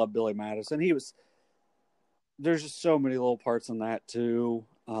I love Billy Madison. He was there's just so many little parts in that too.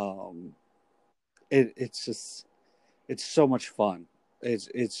 It's just it's so much fun.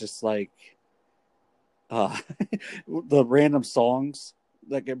 It's just like uh, the random songs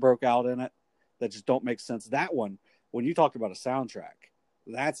that get broke out in it that just don't make sense. That one, when you talked about a soundtrack,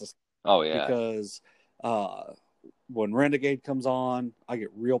 that's a, Oh yeah, because uh, when Renegade comes on, I get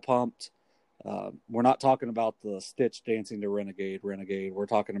real pumped. We're not talking about the Stitch dancing to Renegade. We're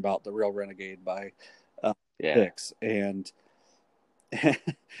talking about the real Renegade by yeah. Styx, and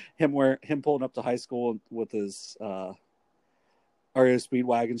him pulling up to high school with his REO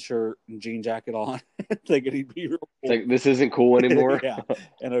Speedwagon shirt and jean jacket on, thinking he'd be real It's cool. like this isn't cool anymore. Yeah,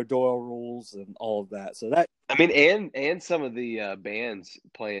 and O'Doyle rules and all of that. So that, I mean, and some of the bands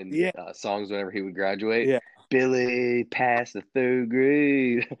playing yeah, songs whenever he would graduate. yeah, Billy passed the third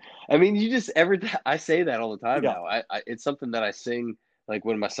grade. I mean, you just I say that all the time yeah. now. It's something that I sing like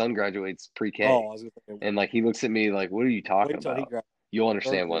when my son graduates Oh, pre-K, I was gonna say, and like he looks at me like, "What are you talking wait till he about?" graduates You'll third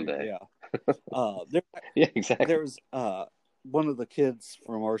understand one grade. day. Yeah. Uh, Yeah, exactly. there was one of the kids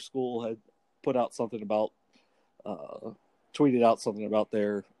from our school had put out something about uh, tweeted out something about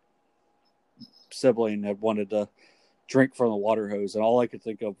their sibling had wanted to drink from the water hose, and all I could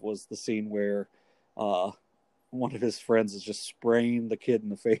think of was the scene where uh, one of his friends is just spraying the kid in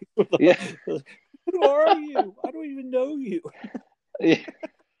the face with Yeah, who are you? I don't even know you. yeah.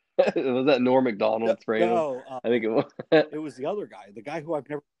 Was that Norm No, Macdonald spraying him? no, I think it was. it was the other guy, the guy who I've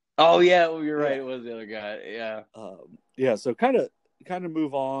never. Oh yeah, well, you're right. Yeah. It was the other guy. Yeah. Yeah. So kind of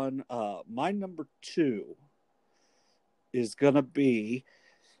move on. My number two is gonna be.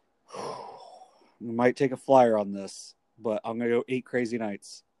 Might take a flyer on this, but I'm gonna go Eight Crazy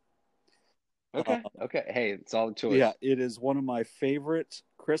Nights. Okay. Okay. Hey, solid Yeah, choice. it is one of my favorite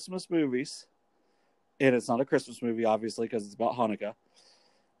Christmas movies, and it's not a Christmas movie, obviously, because it's about Hanukkah.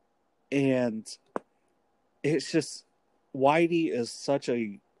 And it's just Whitey is such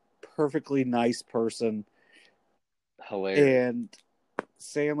a perfectly nice person, Hilarious. and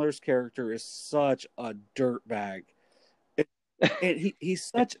Sandler's character is such a dirtbag. And he's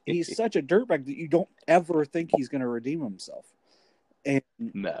such a dirtbag that you don't ever think he's going to redeem himself. And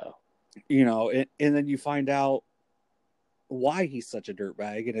No. and then you find out why he's such a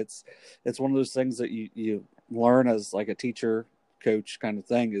dirtbag, and it's one of those things that you learn as like a teacher coach kind of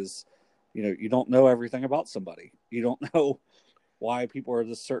thing is, you don't know everything about somebody. You don't know why people are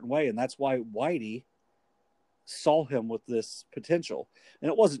this certain way, and that's why Whitey saw him with this potential. And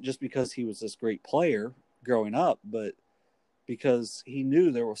it wasn't just because he was this great player growing up, but because he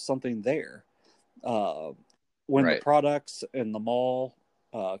knew there was something there. Uh, when the Right. products in the mall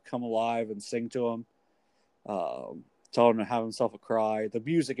come alive and sing to him, telling him to have himself a cry, the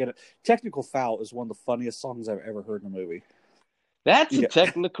music in it. Technical Foul is one of the funniest songs I've ever heard in a movie. That's a Yeah.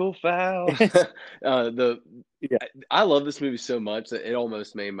 technical foul. The Yeah. I love this movie so much that it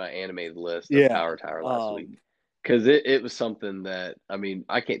almost made my animated list of Yeah. Power Tower last week because it was something that I mean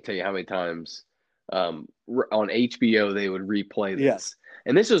I can't tell you how many times on HBO they would replay Yes. this,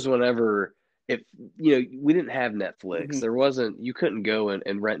 and this was whenever if we didn't have Netflix, Mhm. there wasn't you couldn't go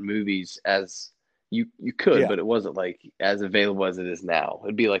and rent movies as you could, Yeah. but it wasn't like as available as it is now.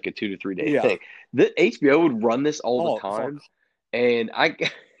 It'd be like a 2 to 3 day Yeah. thing. The HBO would run this all the Oh, it's all. time and I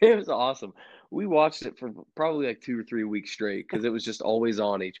it was awesome. We watched it for probably like 2 or 3 weeks straight because it was just always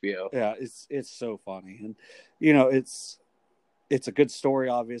on HBO. Yeah, it's so funny, and it's a good story.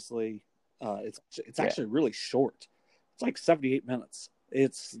 Obviously, it's Yeah, actually really short. It's like 78 minutes.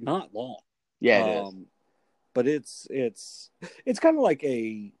 It's not long, yeah, it is. um, but it's kind of like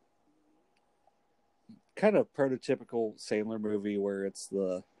a kind of prototypical Sandler movie where it's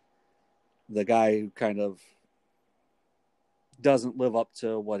the guy who kind of doesn't live up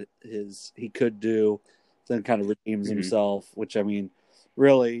to what he could do, then kind of redeems Hmm. himself. Which I mean,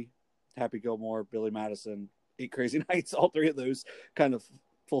 really, Happy Gilmore, Billy Madison, Eight Crazy Nights, all three of those kind of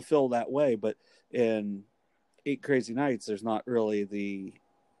fulfill that way. But in Eight Crazy Nights, there's no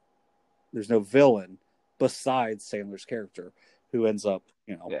villain besides Sandler's character who ends up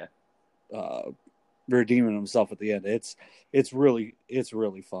Yeah, uh, redeeming himself at the end. It's really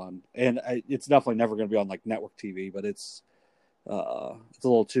fun, and it's definitely never going to be on like network TV, but it's a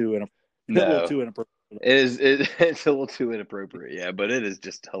little too a little no, too inappropriate. it's a little too inappropriate. Yeah, but it is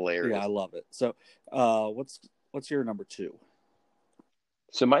just Yeah, I hilarious. love it. So, what's your number two?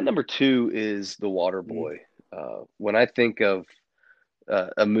 So my number two is The Water Mm, Boy. When I think of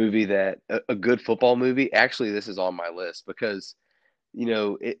a movie a good football movie, actually this is on my list because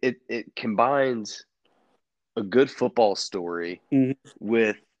it combines a good football story mm,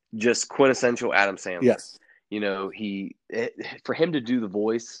 with just quintessential Adam Sandler. yes. For him to do the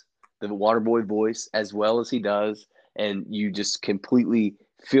voice, the Waterboy voice, as well as he does, and you just completely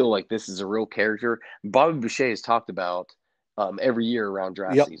feel like this is a real character. Bobby Boucher has talked about every year around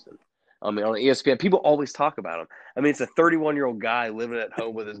draft Yep. season. I mean, on ESPN, people always talk about him. I mean, it's a 31-year-old guy living at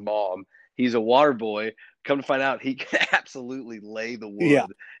home with his mom. He's a water boy. Come to find out, he can absolutely lay the Yeah.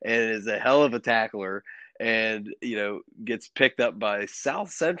 wood and is a hell of a tackler and gets picked up by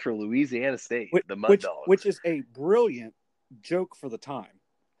South Central Louisiana State, Which the Mud which which Dogs. is a brilliant joke for the time.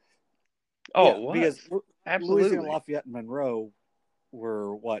 Oh, Yeah, it because was Louisiana absolutely. Lafayette and Monroe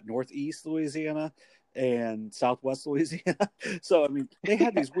were what, Northeast Louisiana and Southwest Louisiana. So I mean, they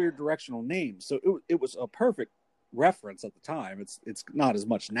had these weird directional names. So it was a perfect reference at the time. It's not as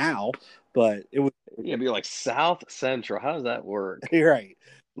much now, but it was. Yeah, be like South Central. How does that work? You're right.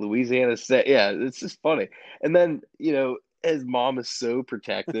 Louisiana State. Yeah, it's just funny. And then his mom is so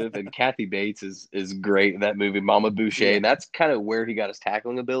protective, and Kathy Bates is great in that movie, Mama Boucher, Yeah. and that's kind of where he got his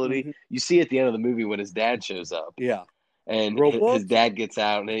tackling ability. Hmm. You see at the end of the movie when his dad shows up, Yeah. and his Robots. dad gets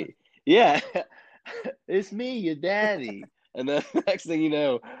out, and yeah, it's me, your daddy. And then the next thing you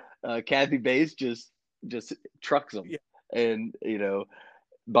know, Kathy Bates just trucks him, Yeah. and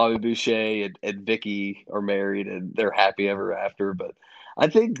Bobby Boucher and Vicky are married, and they're happy ever after. But I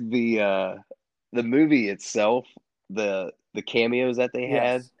think the movie itself, the cameos that they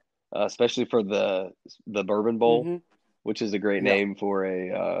had, Yes. especially for the Bourbon Bowl, Hmm. which is a great Yeah. name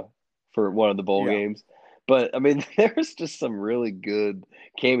for one of the bowl Yeah. games. But I mean, there's just some really good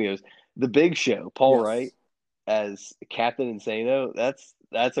cameos. The Big Show, Paul Wright Yes. as Captain Insano,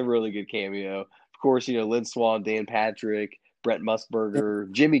 that's a really good cameo. Of course, Lynn Swan, Dan Patrick, Brent And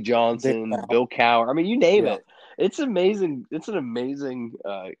Musburger, Jimmy Dave Johnson, Bow. Bill Cowher. I mean, you name Yeah. it. It's amazing. It's an amazing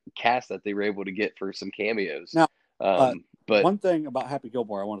cast that they were able to get for some cameos. Now, But one thing about Happy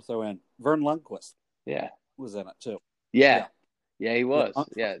Gilmore I want to throw in: Vern Lundquist yeah, was in it too. yeah, Yeah. yeah, he Yeah. was.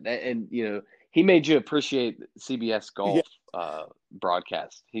 Yeah, and he made you appreciate CBS Yeah. golf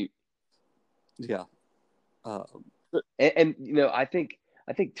broadcast. Yeah. Uh, And I think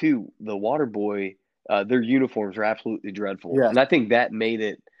too, the Water Boy, their uniforms are absolutely dreadful, yes. and I think that made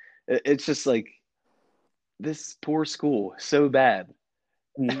it. It's just like this poor school so bad,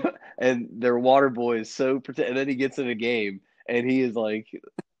 Mhm. and their Water Boy is so and then he gets in a game and he is like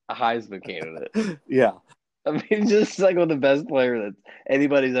a Heisman candidate. Yeah. I mean, just like one of the best player that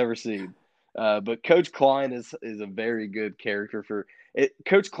anybody's ever seen. But Coach Klein is a very good character for it.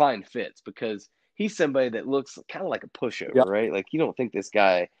 Coach Klein fits because he's somebody that looks kind of like a pushover, Yeah. right? Like you don't think this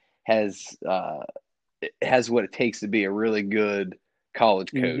guy has has what it takes to be a really good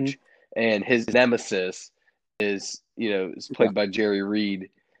college Hmm. coach, and his nemesis is Yeah. played by Jerry Reed,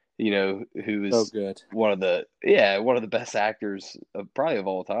 who So is good. one of the best actors probably of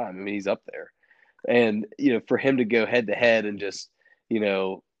all time. I mean, he's up there. And for him to go head to head and just you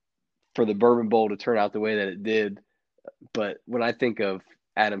know for the Bourbon Bowl to turn out the way that it did. But when I think of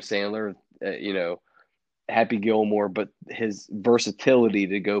Adam Sandler, Happy Gilmore, but his versatility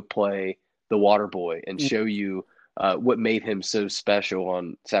to go play the Water Boy and Mm. show you what made him so special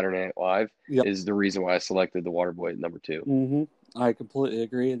on Saturday Night Live Yep. is the reason why I selected the Water Boy at number 2. Hmm. I completely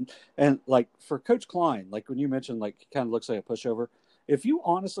agree. And like for Coach Klein, like when you mentioned like he kind of looks like a pushover. If you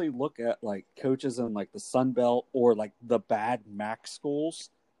honestly look at like coaches in like the Sun Belt or like the bad MAC schools,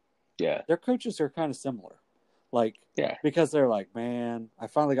 Yeah, their coaches are kind of similar. Like yeah, because they're like, man, I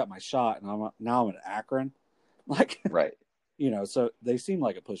finally got my shot, and now I'm in Akron. Like right. so they seem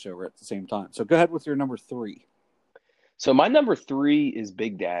like a pushover at the same time. So go ahead with your number 3. So my number 3 is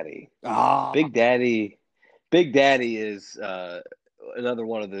Big Daddy. Ah, Big Daddy, Big Daddy is another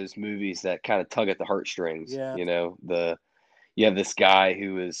one of those movies that kind of tug at the heartstrings. yeah. You have this guy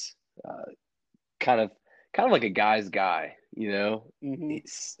who is kind of like a guy's guy. Hmm.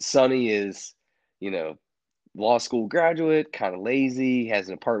 Sonny is you know law school graduate, kind of lazy, has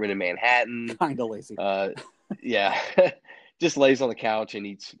an apartment in Manhattan. Kind of lazy. Yeah, just lays on the couch and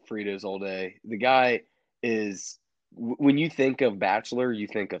eats Fritos all day. The guy is when you think of Bachelor, you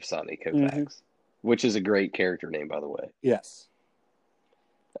think of Sonny Hmm. Koufax, which is a great character name, by the way. Yes.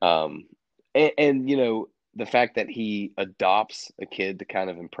 Um, and the fact that he adopts a kid to kind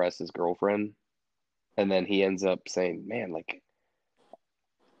of impress his girlfriend, and then he ends up saying, "Man, like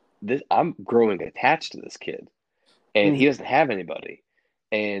this, I'm growing attached to this kid," and Hmm. he doesn't have anybody.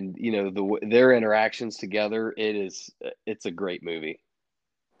 And their interactions together, it's a great movie.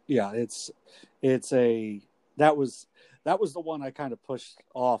 Yeah, it's a that was the one I kind of pushed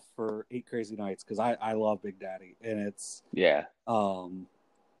off for Eight Crazy Nights because I love Big Daddy, and it's Yeah,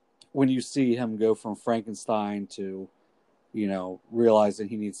 when you see him go from Frankenstein to realizing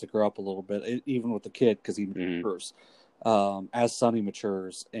he needs to grow up a little bit, even with the kid because he hmm matures as Sonny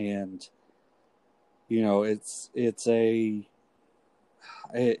matures, and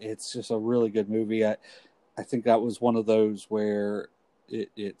it's just a really good movie. I think that was one of those where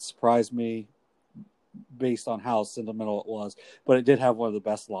it surprised me based on how sentimental it was, but it did have one of the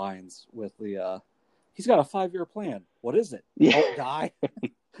best lines with the he's got a 5-year plan. What is it? yeah, Don't die.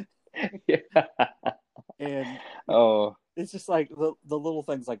 yeah. And Oh, it's just like the little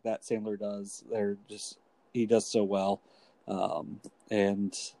things like that Sandler does. He does so well,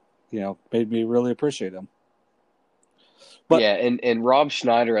 and made me really appreciate him. But yeah, and Rob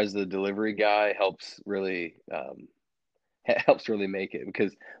Schneider as the delivery guy helps really make it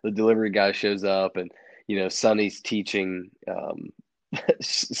because the delivery guy shows up and Sonny's teaching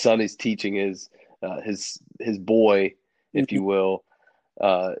Sonny's teaching his boy, if you will,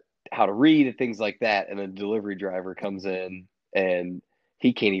 uh, how to read and things like that, and the delivery driver comes in and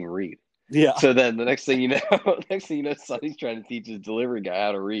he can't even read. yeah, So then the next thing you know, Sonny's trying to teach his delivery guy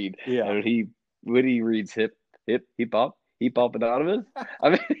how to read, yeah. and when he reads hip hop anonymous. I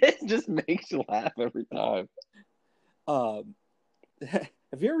mean, it just makes you laugh every time. Um,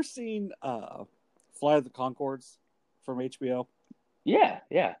 have you ever seen Flight of the Concords from HBO? Yeah,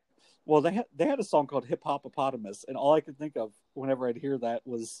 yeah. Well, they had a song called Hip Hopopotamus, and all I could think of whenever I'd hear that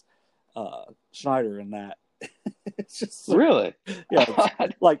was Schneider in that. It's just so, Really? yeah,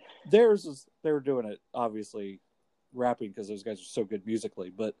 it's, like they were doing it obviously rapping because those guys are so good musically,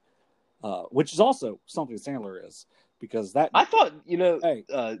 but which is also something Sandler is, because that I thought, hey,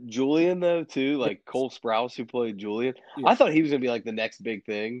 Julian though too, like Cole Sprouse who played Julian. yeah. I thought he was gonna be like the next big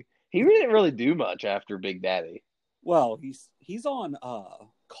thing. He really didn't really do much after Big Daddy. Well, he's on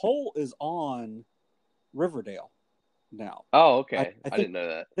Cole is on Riverdale now. Oh, I, okay. I I think didn't know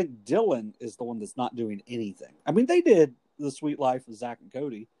that. I think Dylan is the one that's not doing anything. I mean, they did The Sweet Life of Zach and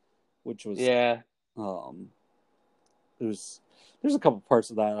Cody, which was Yeah. um there's a couple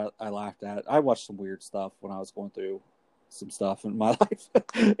parts of that I laughed at. I watched some weird stuff when I was going through some stuff in my life,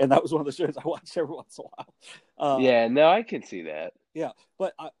 and that was one of the shows I watched every once in a while. Yeah, no, I can see that. Yeah,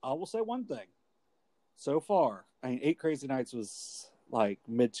 but I will say one thing. So far, I mean, Eight Crazy Nights was like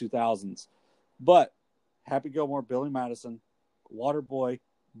mid 2000s, but Happy Gilmore, Billy Madison, Waterboy,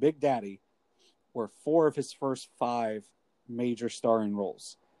 Big Daddy were 4 of his first 5 major starring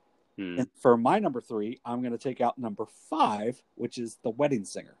roles. And for my number 3, I'm going to take out number 5, which is The Wedding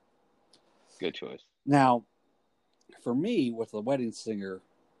Singer. Good choice. Now, for me, with The Wedding Singer,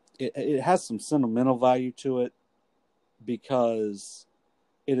 it has some sentimental value to it because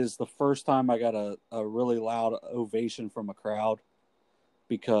it is the first time I got a really loud ovation from a crowd,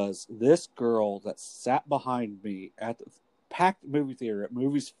 because this girl that sat behind me at the packed movie theater at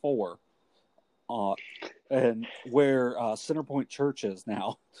Movies 4, and where Centerpoint Church is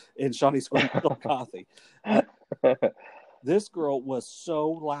now in Shawnee Square in Chillicothe. This girl was so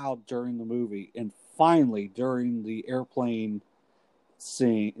loud during the movie, and finally during the airplane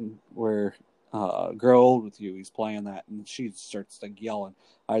scene where Grow Old With You, he's playing that, and she starts like yelling.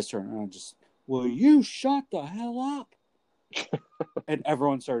 I just turned around and just, will you shut the hell up? And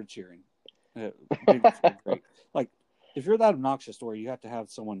everyone started cheering. It was great. Like, if you're that obnoxious to where you have to have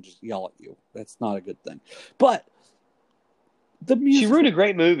someone just yell at you, that's not a good thing. But the music, she wrote a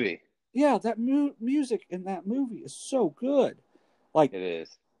great movie. Yeah, that music in that movie is so good. Like, it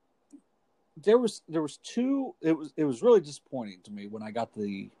is. There was 2. It was really disappointing to me when I got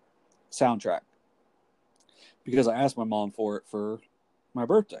the soundtrack, because I asked my mom for it for my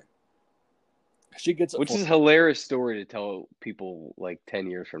birthday. She gets it, which is a hilarious story to tell people like 10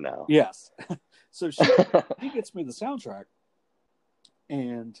 years from now. Yes. So she gets me the soundtrack,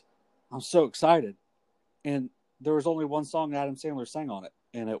 and I'm so excited. And there was only one song Adam Sandler sang on it,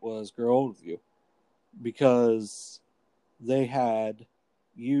 and it was Grow Old With You, because they had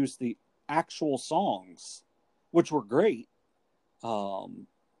used the actual songs, which were great.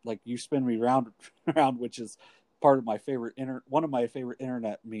 Like You Spin Me Round, which is part of my favorite one of my favorite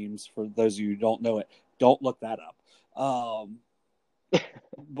internet memes. For those of you who don't know it, don't look that up.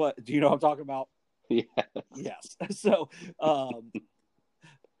 But do you know what I'm talking about? Yes. Yes. So,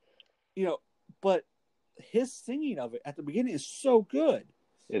 but his singing of it at the beginning is so good.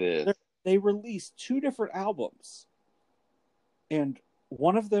 It is. They released 2 different albums, and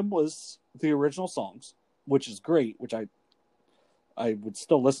one of them was the original songs, which is great, which I would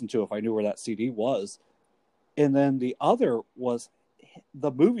still listen to if I knew where that CD was. And then the other was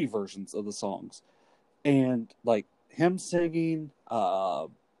the movie versions of the songs, and like him singing,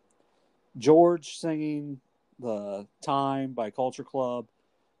 George singing The Time by Culture Club,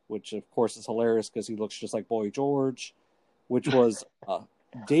 which of course is hilarious because he looks just like Boy George, which was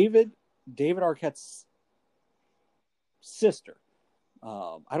David Arquette's sister.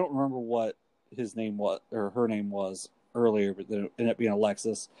 I don't remember what his name was or her name was earlier, but then it ended up being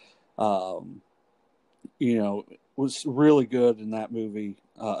Alexis. Was really good in that movie,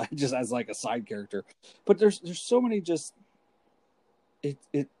 just as like a side character. But there's so many just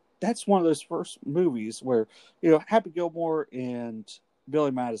that's one of those first movies where Happy Gilmore and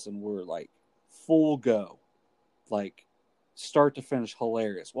Billy Madison were like full go, like start to finish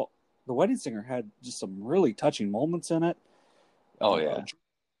hilarious. Well, The Wedding Singer had just some really touching moments in it. Oh yeah.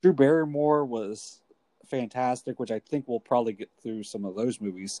 Drew Barrymore was fantastic, which I think we'll probably get through some of those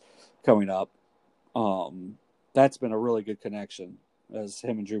movies coming up. That's been a really good connection as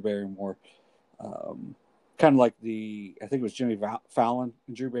him and Drew Barrymore. Kind of like I think it was Jimmy Fallon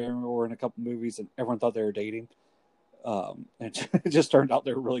and Drew Barrymore were in a couple movies, and everyone thought they were dating. And it just turned out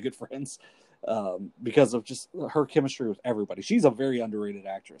they were really good friends because of just her chemistry with everybody. She's a very underrated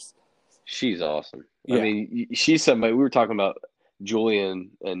actress. She's awesome. Yeah. I mean, she's somebody. We were talking about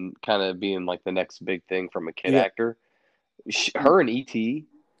Julian and kind of being like the next big thing from a kid actor. Her and E.T.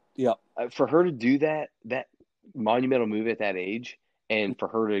 Yeah. For her to do that monumental movie at that age, and for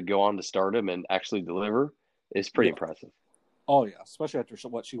her to go on to stardom and actually deliver is pretty impressive. Oh yeah, especially after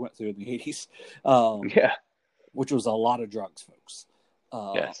what she went through in the 80s. Yeah. Which was a lot of drugs, folks.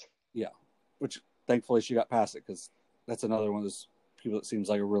 Yes. Yeah. Which thankfully she got past it, because that's another one of those people that seems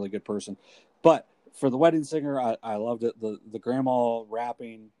like a really good person. But for The Wedding Singer, I loved it. The grandma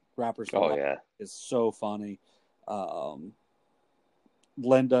rappers for Oh rap yeah. is so funny. Um,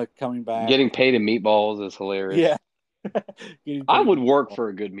 Linda coming back. Getting paid in meatballs is hilarious. Yeah. Getting I paid. would work for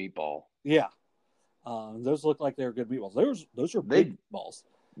a good meatball. Yeah. Those look like they're good meatballs. Those are big They meatballs.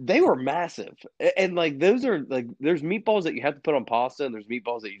 they were massive. And like those are like there's meatballs that you have to put on pasta and there's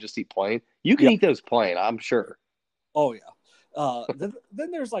meatballs that you just eat plain. You can Yeah. eat those plain, I'm sure. Oh yeah.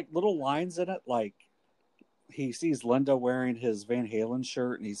 Then there's like little lines in it, like he sees Linda wearing his Van Halen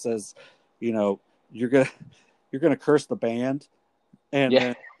shirt, and he says, "You know, you're gonna you're gonna curse the band." And Yeah.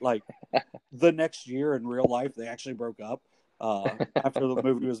 then like the next year in real life, they actually broke up. After the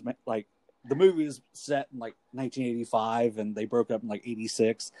movie was like the movie was set in like 1985, and they broke up in like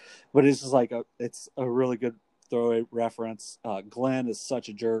 86. But it's just like it's a really good throwaway reference. Glenn is such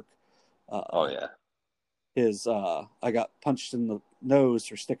a jerk. Oh Uh, yeah. his I got punched in the nose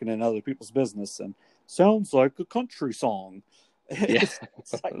for sticking in other people's business, and sounds like a country song. Yeah.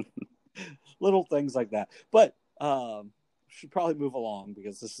 It's like little things like that. But should probably move along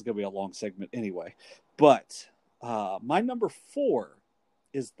because this is going to be a long segment anyway. But my number 4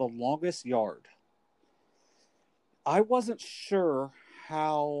 is The Longest Yard. I wasn't sure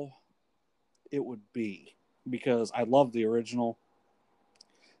how it would be because I love the original,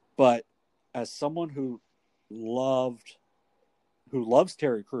 but as someone who loves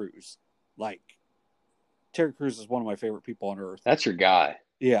Terry Crews, like Terry Crews is one of my favorite people on earth. That's your guy.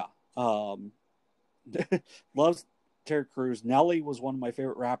 Yeah. Loves Terry Crews. Nelly was one of my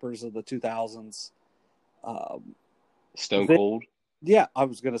favorite rappers of the 2000s. Stone Then, Cold. yeah, I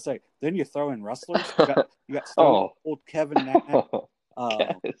was going to say, then you throw in wrestlers. You got Stone Oh. Cold, Kevin Nash.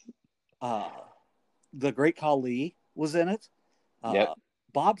 Guys. Uh, the Great Khali was in it. Yep.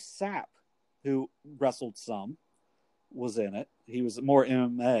 Bob Sapp, who wrestled some, was in it. He was more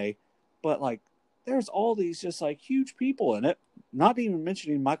MMA, but like there's all these just like huge people in it. Not even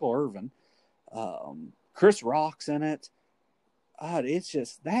mentioning Michael Irvin. Chris Rock's in it. It's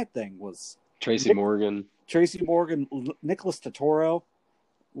just that thing was Tracy Morgan. Tracy Morgan, Nicholas Totoro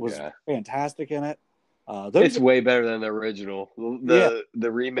was fantastic in it. It's way better than the original. Yeah.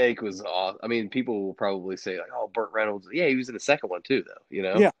 The remake was awesome. I mean, people will probably say like, "Oh, Burt Reynolds." Yeah, he was in the second one too, though. You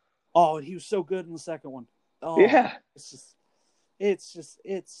know. Yeah. Oh, and he was so good in the second one. Oh, Yeah. it's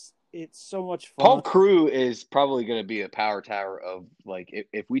so much fun. Paul Crewe is probably going to be a power tower of like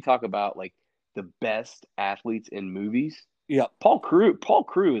if we talk about like the best athletes in movies. Yeah. Paul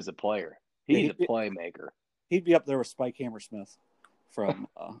Crewe is a player. He's a playmaker. He'd be up there with Spike Hammersmith from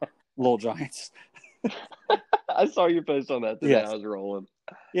Little Giants. I saw your post on that today. Yes. I was rolling.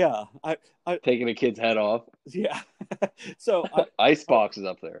 Yeah, I taking a kid's head off. Yeah. So Icebox is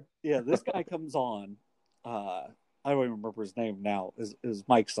up there. Yeah, this guy comes on. I don't even remember his name now. Is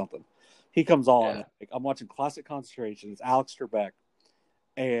Mike something? He comes on. Yeah. Like, I'm watching Classic Concentration. It's Alex Trebek,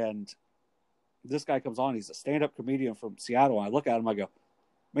 and this guy comes on. He's a stand-up comedian from Seattle. And I look at him. I go,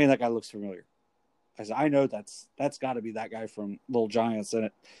 man, that guy looks familiar. I said, I know that's got to be that guy from Little Giants, and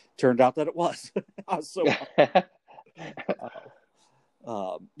it turned out that it was. I was so.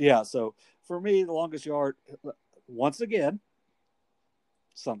 Yeah. So for me, The Longest Yard, once again,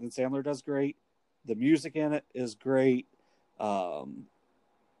 something Sandler does great. The music in it is great.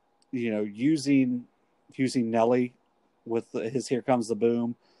 Using Nelly with his "Here Comes the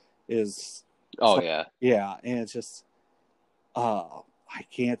Boom" is. Yeah, and it's just. I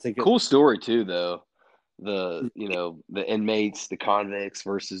can't think of cool story too, though. The inmates, the convicts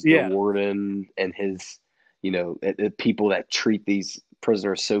versus the warden and his, the people that treat these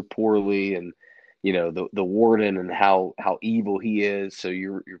prisoners so poorly, and the warden and how evil he is. So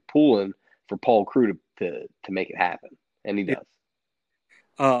you're pulling for Paul Crewe to make it happen, and he does.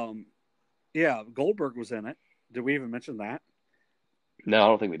 Goldberg was in it. Did we even mention that? No, I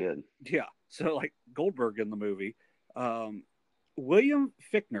don't think we did. Yeah, so like Goldberg in the movie. William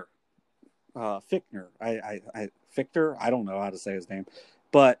Fichtner. Fichtner. Fichter. I don't know how to say his name,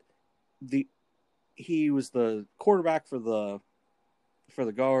 but he was the quarterback for the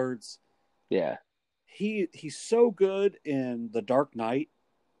Guards. Yeah. He's so good in The Dark Knight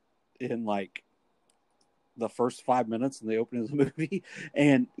in like the first 5 minutes in the opening of the movie,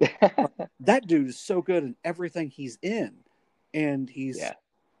 and that dude is so good in everything he's in, and he's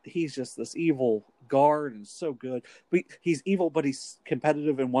just this evil guard and so good. But he's evil, but he's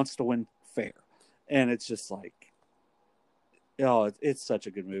competitive and wants to win fair. And it's just like, it's such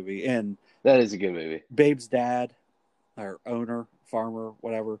a good movie. And that is a good movie. Babe's dad, or owner, farmer,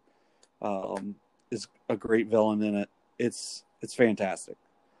 whatever, is a great villain in it. It's fantastic.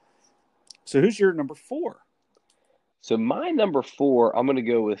 So who's your number 4? So my number four, I'm going to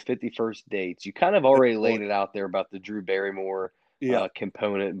go with 51st Dates. You kind of Good already choice. laid it out there about the Drew Barrymore Yeah.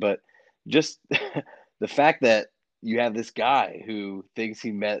 component, but just the fact that you have this guy who thinks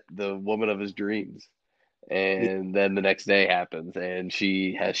he met the woman of his dreams, Yeah. and then the next day happens, and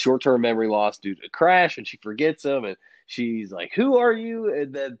she has short-term memory loss due to a crash, and she forgets him, and she's like, "Who are you?"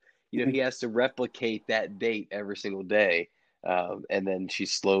 And then he has to replicate that date every single day, and then she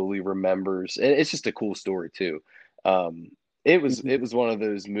slowly remembers. And it's just a cool story too. Um, it was one of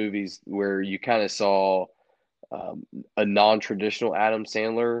those movies where you kind of saw a non-traditional Adam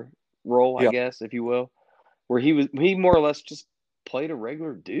Sandler role, I Yeah. guess, if you will, where he more or less just played a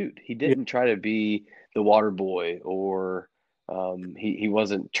regular dude. He Yeah. didn't try to be the water boy, or he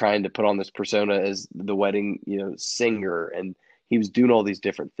wasn't trying to put on this persona as the wedding singer, and he was doing all these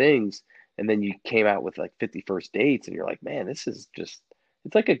different things. And then you came out with like 51st Dates, and you're like, man, this is just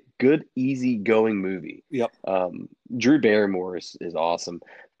it's like a good, easy going movie. Yep. Drew Barrymore is awesome,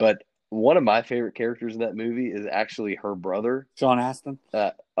 but one of my favorite characters in that movie is actually her brother. Sean Astin.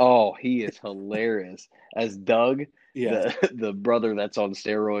 Oh, he is hilarious as Doug, Yes. the brother that's on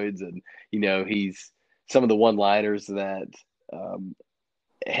steroids, and he's some of the one-liners that um,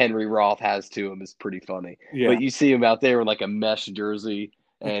 Henry Roth has to him is pretty funny. Yeah. But you see him out there in like a mesh jersey,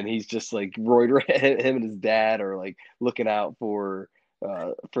 and he's just like Reuter. Him and his dad are like looking out for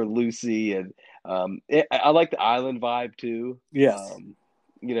Lucy, and I like the island vibe too. Yes.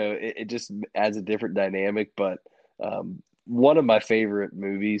 It just adds a different dynamic. But one of my favorite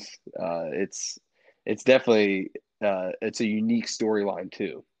movies. It's definitely it's a unique storyline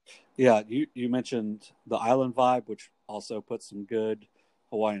too. Yeah. You mentioned the island vibe, which also puts some good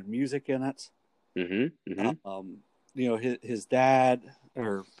Hawaiian music in it. Mm-hmm. Mm-hmm. His dad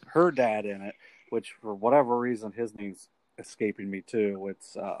or her dad in it, which for whatever reason his name's escaping me too.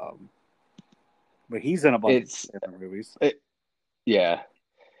 But he's in a bunch It's of different movies. yeah. Yeah,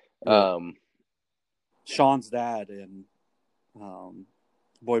 Um, Sean's dad in um,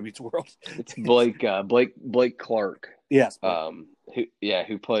 Boy Meets World. it's Blake Clark. Yes, Blake.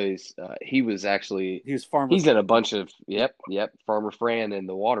 Who plays? He was actually He was Farmer. he's in a bunch of yep Farmer Fran and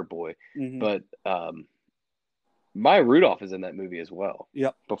The Water Boy, Mm-hmm. but Maya Rudolph is in that movie as well.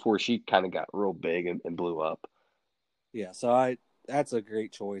 Yep. Before she kind of got real big and blew up. Yeah, so that's a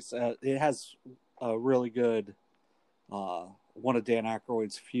great choice. It has a really good one of Dan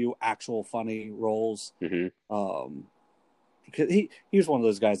Aykroyd's few actual funny roles. Mm-hmm. Because he was one of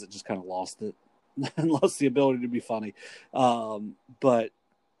those guys that just kind of lost it and lost the ability to be funny. But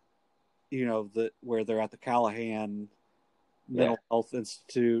where they're at the Callahan Mental Health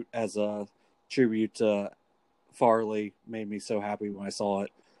Institute as a tribute to Farley made me so happy when I saw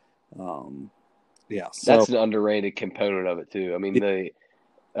it. So That's an underrated component of it too. I mean,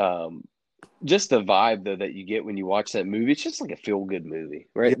 just the vibe though that you get when you watch that movie, it's just like a feel good movie,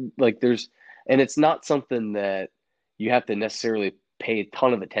 right? yeah, Like and it's not something that you have to necessarily pay a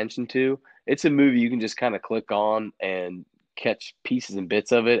ton of attention to. It's a movie you can just kind of click on and catch pieces and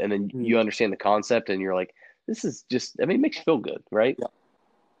bits of it, and then mm, you understand the concept, and you're like, this is just. I mean, it makes you feel good, right?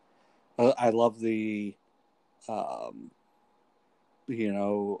 yeah. I love the um,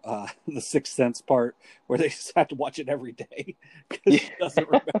 the Sixth Sense part where they just have to watch it every day because he doesn't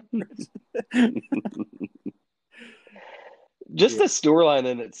remember it. Just the storyline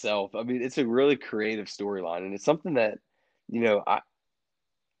in itself. I mean, it's a really creative storyline, and it's something that you know I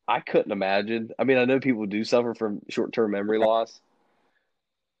I couldn't imagine. I mean, I know people do suffer from short-term memory loss.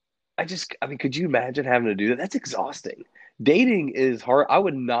 I mean, could you imagine having to do that? That's exhausting. Dating is hard. I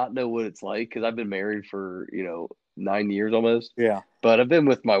would not know what it's like because I've been married for, 9 years almost. Yeah. But I've been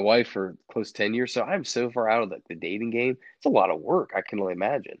with my wife for close to 10 years. So I'm so far out of the dating game. It's a lot of work. I can only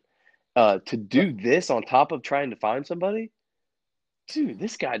imagine. To do this on top of trying to find somebody, dude,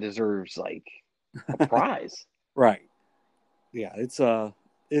 this guy deserves like a prize. Right. Yeah, it's a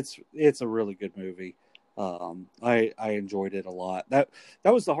really good movie. I enjoyed it a lot. That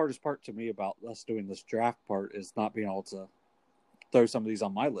was the hardest part to me about us doing this draft part is not being able to throw some of these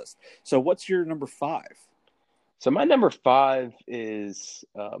on my list. So what's your number 5? So my number five is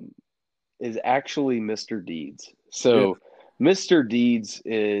actually Mr. Deeds. Yeah. So Mr. Deeds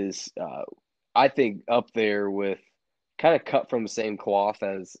is I think up there with kind of cut from the same cloth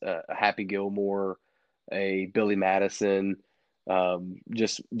as a Happy Gilmore, a Billy Madison,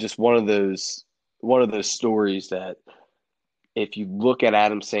 just one of those stories that if you look at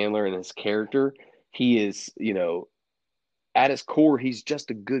Adam Sandler and his character, he is at his core he's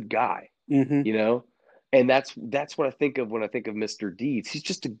just a good guy, Mm-hmm. you know, and that's what I think of when I think of Mr. Deeds. He's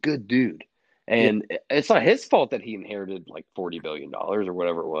just a good dude, Yeah. and it's not his fault that he inherited like $40 billion or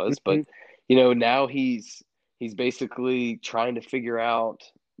whatever it was, Mm-hmm. but now He's basically trying to figure out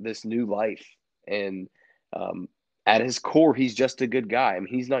this new life. And um, at his core, he's just a good guy. I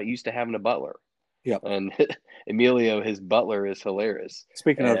mean, he's not used to having a butler. Yep. And Emilio, his butler, is hilarious.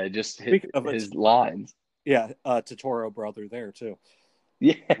 Speaking of Just speaking of it, his lines. yeah, Totoro brother there too.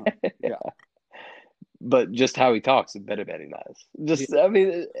 Yeah. Yeah. But just how he talks is better than he does. Yeah. Just, I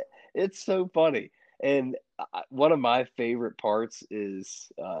mean, it's so funny. And one of my favorite parts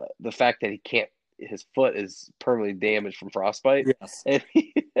is the fact that he can't. His foot is permanently damaged from frostbite, Yes. and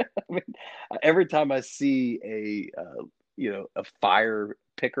I mean, every time I see a fire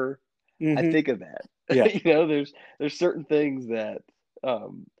picker, I Hmm. think of that. Yeah. There's certain things that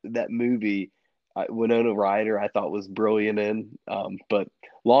that movie Winona Ryder I thought was brilliant in, but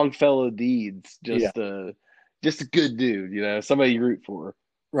Longfellow Deeds Yeah. just a good dude, somebody you root for.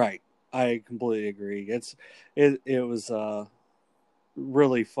 Right. I completely agree. It was a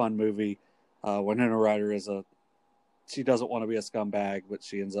really fun movie. Winona Ryder she doesn't want to be a scumbag, but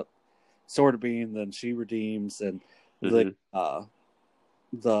she ends up sort of being. Then she redeems, and the Hmm. uh,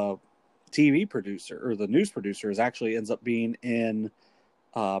 the TV producer or the news producer ends up being in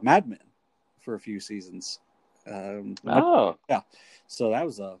Mad Men for a few seasons. Oh, Yeah, so that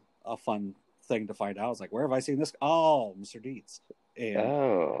was a fun thing to find out. I was like, where have I seen this? Oh, Mr. Deeds. And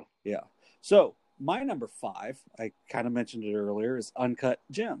oh, yeah, so my number five, I kind of mentioned it earlier, is Uncut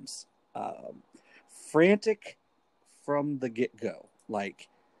Gems. Um, Frantic from the get go. Like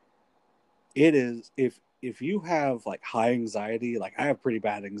it is, if you have like high anxiety, like I have pretty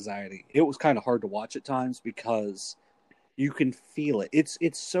bad anxiety, it was kind of hard to watch at times because you can feel it. It's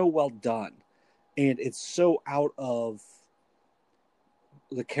so well done, and it's so out of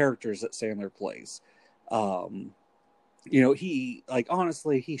the characters that Sandler plays. Um, he, like,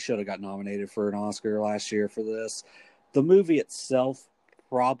 honestly, he should have got nominated for an Oscar last year for this. The movie itself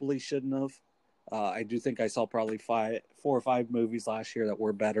probably shouldn't have. I do think I saw probably 4 or 5 movies last year that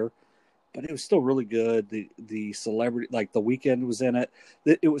were better, but it was still really good. The celebrity, like The Weeknd, was in it.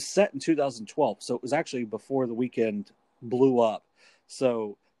 It was set in 2012, so it was actually before The Weeknd blew up.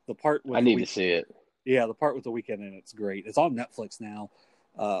 So the part I with need to see it. the part with The Weeknd in it's great. It's on Netflix now.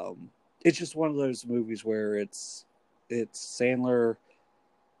 Um, it's just one of those movies where it's Sandler,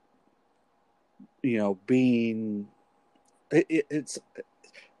 being it's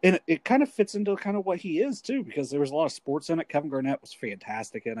and it kind of fits into kind of what he is too, because there was a lot of sports in it. Kevin Garnett was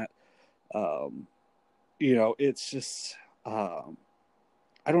fantastic in it. Um, it's just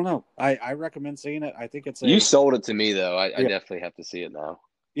I don't know. I recommend seeing it. I think You sold it to me though. I yeah, definitely have to see it now.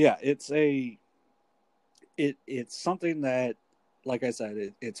 yeah, it's something that, like I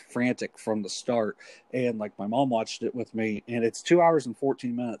said, it's frantic from the start. And like my mom watched it with me, and it's 2 hours and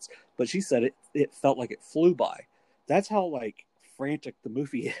 14 minutes, but she said it felt like it flew by. That's how like frantic the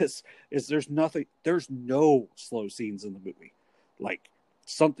movie is there's no slow scenes in the movie. Like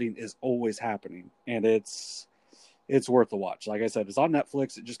something is always happening, and it's worth the watch. Like I said, it's on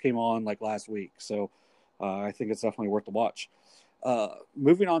Netflix. It just came on like last week, so I think it's definitely worth the watch.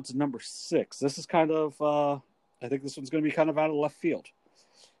 Moving on to number 6. This is kind of I think this one's going to be kind of out of left field.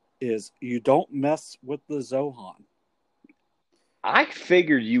 Is You Don't Mess with the Zohan. I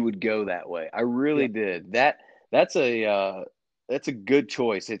figured you would go that way. I Yeah, really did. That's that's a good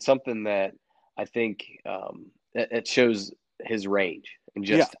choice. It's something that I think it shows his range and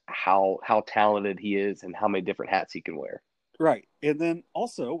yeah, just how talented he is and how many different hats he can wear. right. And then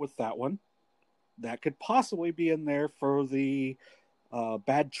also with that one, that could possibly be in there for the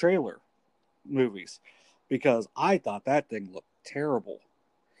bad trailer movies, because I thought that thing looked terrible.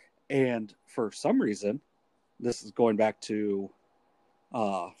 And for some reason, this is going back to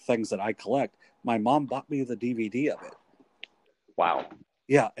things that I collect. My mom bought me the DVD of it. Wow.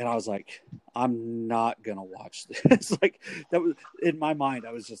 Yeah, and I was like, I'm not gonna watch this. Like that was in my mind.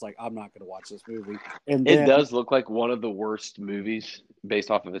 I was just like, I'm not gonna watch this movie. And It then does look like one of the worst movies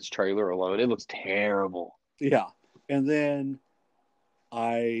based off of its trailer alone. It looks terrible. yeah, and then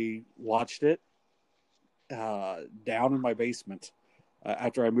I watched it down in my basement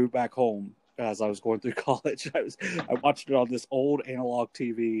after I moved back home as I was going through college. I watched it on this old analog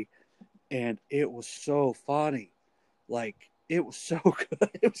TV, and it was so funny. Like it was so good.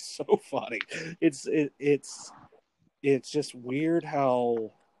 It was so funny. It's just weird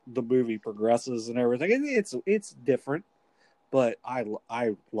how the movie progresses and everything. It's different, but I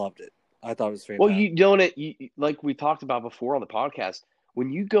loved it. I thought it was Well, fantastic. you don't it like we talked about before on the podcast. When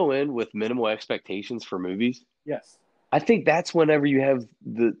you go in with minimal expectations for movies, Yes. I think that's whenever you have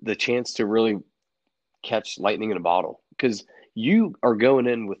the chance to really catch lightning in a bottle because you are going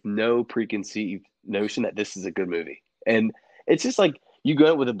in with no preconceived notion that this is a good movie. And it's just like You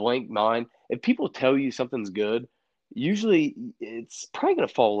go in with a blank mind. If people tell you something's good, usually it's probably going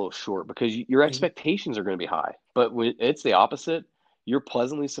to fall a little short because your Mhm. expectations are going to be high. But when it's the opposite, you're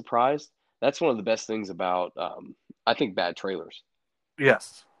pleasantly surprised. That's one of the best things about, I think, bad trailers.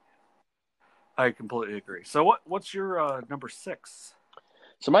 Yes, I completely agree. So what's your number six?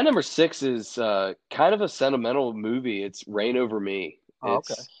 So my number six is kind of a sentimental movie. It's Rain Over Me. Oh,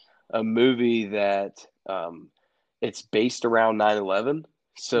 okay. It's a movie that it's based around 9/11. Hmm.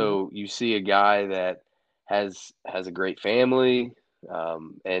 So you see a guy that has a great family,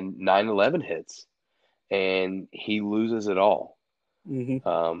 and 9/11 hits, and he loses it all.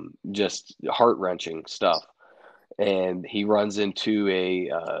 Hmm. Just heart wrenching stuff. And he runs into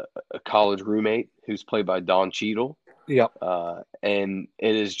a college roommate who's played by Don Cheadle, Yep. and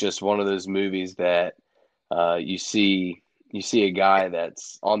it is just one of those movies that you see a guy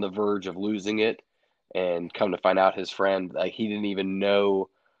that's on the verge of losing it, and come to find out his friend, like, he didn't even know,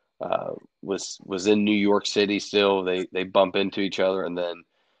 uh, was in New York City still. They bump into each other, and then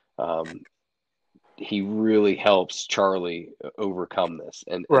um, he really helps Charlie overcome this.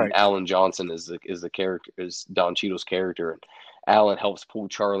 And Right. Alan Johnson is the character, is Don Cheadle's character, and Alan helps pull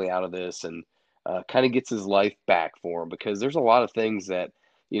Charlie out of this, and kind of gets his life back for him, because there's a lot of things that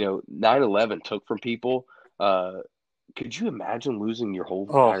 9/11 took from people. Uh, could you imagine losing your whole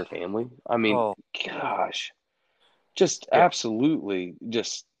Oh. entire family? I mean, Oh. gosh, just Yeah. absolutely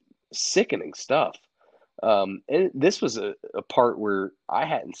just sickening stuff. And this was a part where I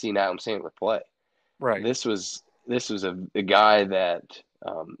hadn't seen Adam Sandler play. Right. This was a guy that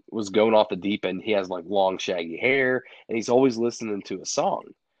was going off the deep end. He has like long, shaggy hair, and he's always listening to a song.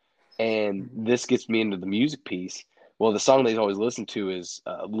 And Mhm. this gets me into the music piece. Well, the song they always listen to is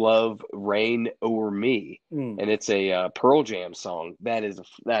 "Love Rain Over Me," Mm. and it's a Pearl Jam song. That is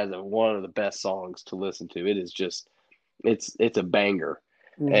one of the best songs to listen to. It is just it's a banger,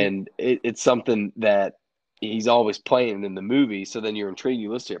 Hmm. and it's something that he's always playing in the movie. So then you're intrigued.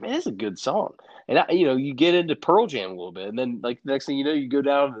 You listen to it. Man, it's a good song, and you get into Pearl Jam a little bit, and then like the next thing you know, you go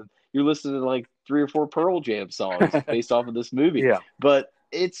down and you're listening to like three or four Pearl Jam songs based off of this movie. Yeah. But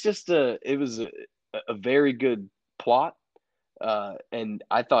it was a very good plot. And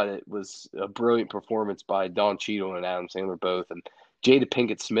I thought it was a brilliant performance by Don Cheadle and Adam Sandler both. And Jada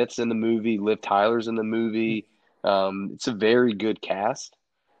Pinkett Smith's in the movie. Liv Tyler's in the movie. It's a very good cast.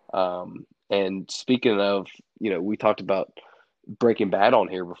 And speaking of, we talked about Breaking Bad on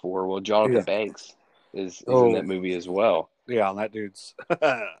here before. Well, Jonathan Yeah. Banks is in that Oh. movie as well. Yeah. That dude's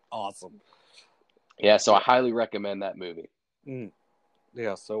awesome. Yeah, so I Yeah. highly recommend that movie. Mm.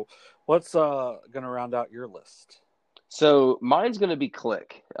 Yeah. So what's gonna round out your list? So mine's going to be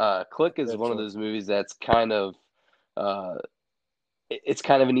Click. Click is Good one of choice. those movies that's uh, it's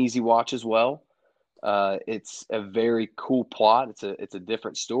kind of an easy watch as well. It's a very cool plot. It's a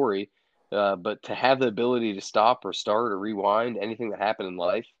different story, but to have the ability to stop or start or rewind anything that happened in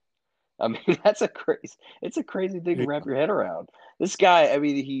life, I mean, it's a crazy thing to Yeah. wrap your head around. This guy, I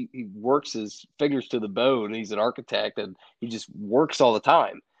mean, he works his fingers to the bone. He's an architect, and he just works all the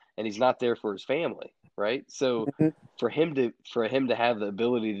time, and he's not there for his family, right? So Mhm. for him to have the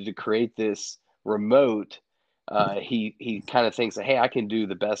ability to create this remote, he kind of thinks that, hey, I can do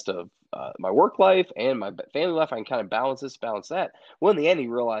the best of my work life and my family life. I can kind of balance this, balance that. Well, in the end, he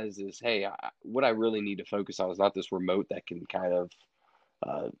realizes, hey, what I really need to focus on is not this remote that can kind of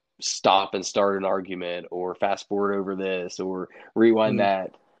uh, stop and start an argument, or fast forward over this, or rewind Mhm.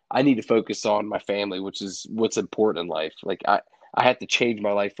 that. I need to focus on my family, which is what's important in life. Like, I had to change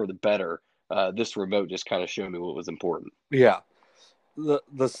my life for the better. This remote just kind of showed me what was important. Yeah.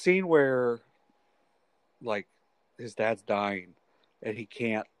 The scene where like his dad's dying and he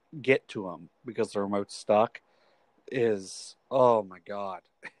can't get to him because the remote's stuck is, oh my god.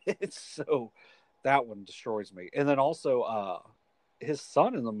 It's so, that one destroys me. And then also his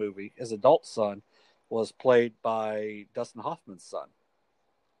son in the movie, his adult son, was played by Dustin Hoffman's son.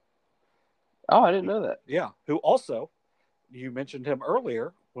 Oh, I didn't know that. Yeah, who also, you mentioned him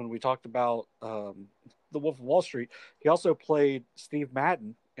earlier when we talked about The Wolf of Wall Street. He also played Steve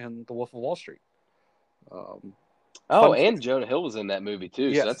Madden in The Wolf of Wall Street. Um, Oh, fun, and Jonah Hill was in that movie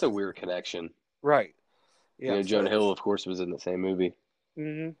too, so that's yes, a weird connection. right, yeah. So Jonah it's, Hill, of course, was in the same movie.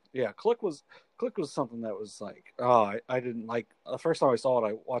 yeah. Click was something that was like, oh, I didn't like the first time I saw it.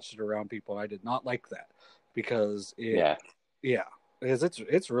 I watched it around people, and I did not like that because it, Yeah, yeah, because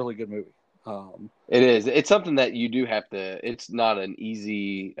it's a really good movie. it is. It's something that you do have to. It's not an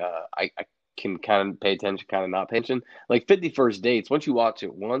easy. I can kind of pay attention, kind of not pay attention. Like 50 First Dates. Once you watch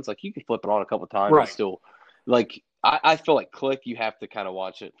it once, like, you can flip it on a couple times and right. still, like, I feel like Click, you have to kind of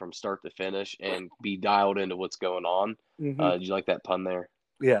watch it from start to finish and be dialed into what's going on. Hmm. Did you like that pun there?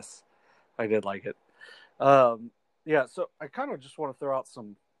 Yes, I did like it. Um, yeah, so I kind of just want to throw out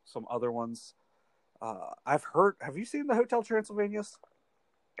some other ones. I've heard. Have you seen the Hotel Transylvanias?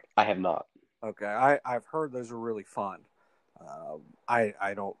 I have not. Okay, I've heard those are really fun.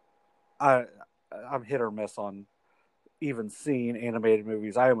 I don't. I I'm hit or miss on even seeing animated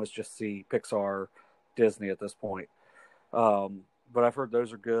movies. I almost just see Pixar, Disney at this point. But I've heard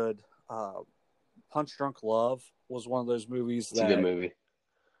those are good. Punch Drunk Love was one of those movies It's a good that movie.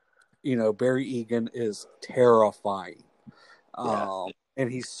 Barry Egan is terrifying. Yeah. And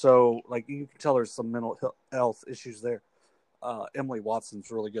he's so like you can tell there's some mental health issues there. Emily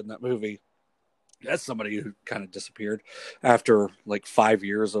Watson's really good in that movie. That's somebody who kind of disappeared after like 5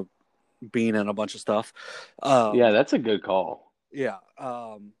 years of being in a bunch of stuff. Yeah, that's a good call. Yeah.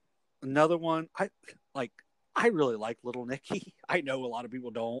 Another one like. I really like Little Nicky. I know a lot of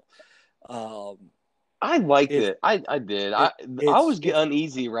people don't. Um, I liked it's it. I did. it, I it's always get it's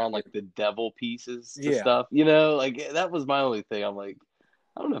uneasy around like the devil pieces to yeah, stuff. You know, like that was my only thing. I'm like,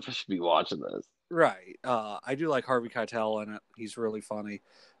 I don't know if I should be watching this. right. I do like Harvey Keitel in it. He's really funny.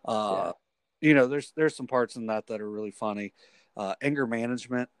 Yeah. Uh, there's some parts in that are really funny. Anger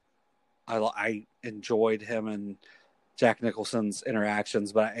Management. I enjoyed him and Jack Nicholson's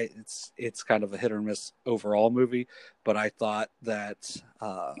interactions, but it's kind of a hit or miss overall movie. But I thought that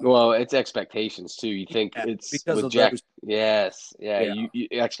Well, it's expectations too. You think yeah, it's because with of Jack? those, Yes, yeah. yeah, You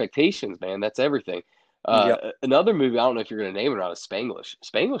expectations, man. That's everything. yep, Another movie. I don't know if you're gonna name it or not. Is Spanglish.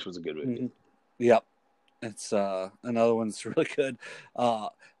 Spanglish was a good movie. hmm yep. It's another one's really good. Uh,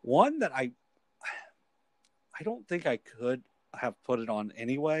 one that I don't think I could have put it on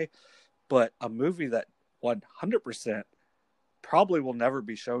anyway, but a movie that 100% probably will never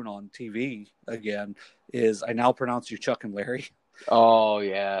be shown on TV again is I Now Pronounce You Chuck and Larry. Oh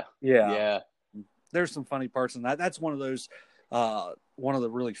yeah, Yeah, yeah. there's some funny parts in that. That's one of those, one of the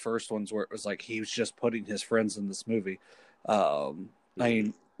really first ones where it was like he was just putting his friends in this movie. I Mhm.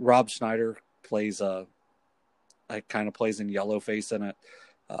 mean, Rob Schneider plays kind of plays in Yellowface in it.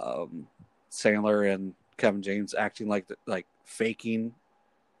 Um, Sandler and Kevin James acting like faking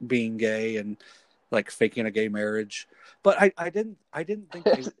being gay and like faking a gay marriage. But I didn't think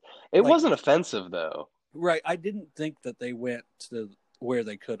they It like wasn't offensive though. right. I didn't think that they went to where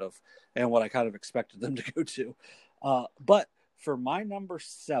they could have and what I kind of expected them to go to. But for my number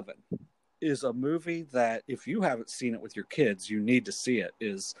 7 is a movie that if you haven't seen it with your kids, you need to see it.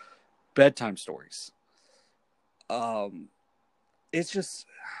 Is Bedtime Stories. Um, it's just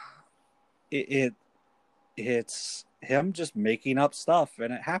it it's him just making up stuff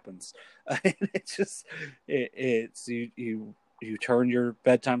and it happens. It's just it's you turn your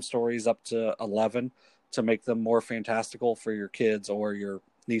bedtime stories up to 11 to make them more fantastical for your kids or your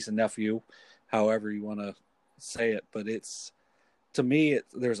niece and nephew, however you want to say it. But it's to me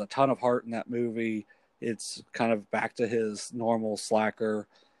there's a ton of heart in that movie. It's kind of back to his normal slacker,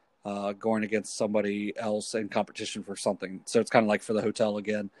 going against somebody else in competition for something. So it's kind of like for the hotel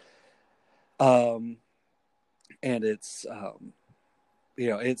again. Um, and it's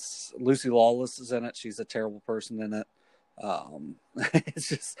Lucy Lawless is in it. She's a terrible person in it. It's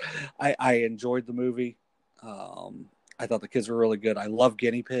just I enjoyed the movie. I thought the kids were really good. I love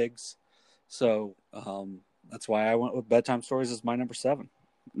guinea pigs, so that's why I went with Bedtime Stories as my number 7.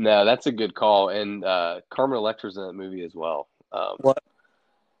 No, that's a good call. And Carmen Electra's in that movie as well. What?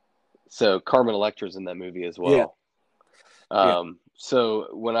 So Carmen Electra's in that movie as Yeah, well. yeah, So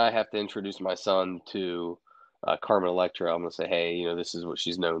when I have to introduce my son to Carmen Electra, I'm gonna say, hey, this is what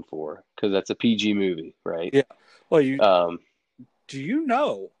she's known for because that's a PG movie, right? yeah. Well, you Um, do you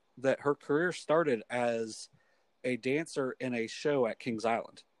know that her career started as a dancer in a show at Kings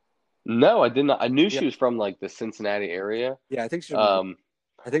Island? no, I did not. I knew Yeah, she was from like the Cincinnati area. yeah. I think she's from. Um,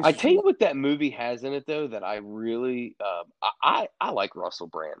 I think I she's tell from. you what that movie has in it though that I really I like Russell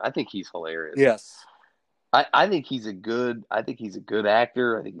Brand. I think he's hilarious. Yes. I think he's a good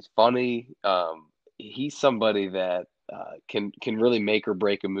actor. I think he's funny. He's somebody that can really make or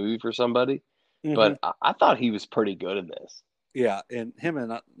break a movie for somebody. Hmm. But I thought he was pretty good in this. Yeah, and him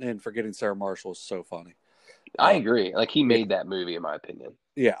and Forgetting Sarah Marshall is so funny. I Uh, agree. Like he yeah, made that movie, in my opinion.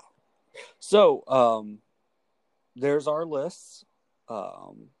 yeah. So there's our lists.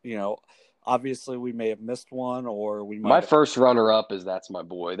 Obviously we may have missed one, or we My might have. first runner-up is That's My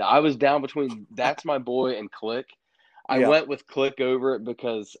Boy. I was down between That's My Boy and Click. I Yeah, went with Click over it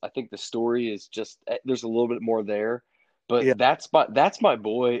because I think the story is just there's a little bit more there. yeah, But That's My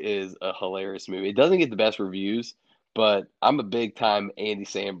Boy is a hilarious movie. It doesn't get the best reviews, but I'm a big time Andy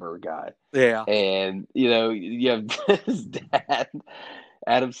Samberg guy. Yeah. And you have his dad,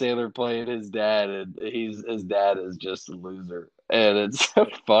 Adam Sandler playing his dad, and his dad is just a loser. And it's so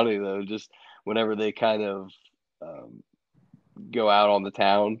funny though, just whenever they kind of um, go out on the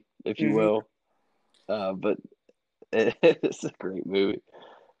town, if you Hmm. will. But it's a great movie.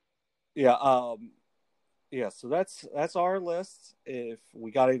 Yeah. Yeah. So that's our list. If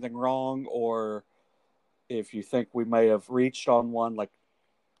we got anything wrong, or if you think we may have reached on one, like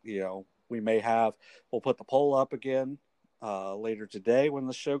we may have, we'll put the poll up again later today when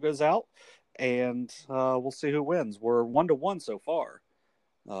the show goes out, and we'll see who wins. We're 1-1 so far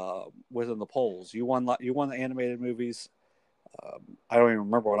within the polls. You won. You won the animated movies. I don't even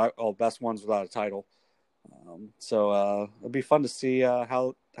remember best ones without a title. So it'll be fun to see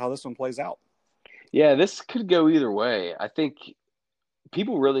how this one plays out. Yeah, this could go either way. I think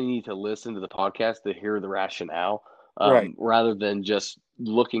people really need to listen to the podcast to hear the rationale, Right. rather than just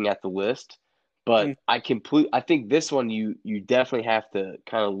looking at the list. But Mm. I think this one you definitely have to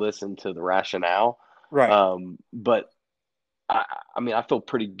kind of listen to the rationale. Right. But I, I mean, I feel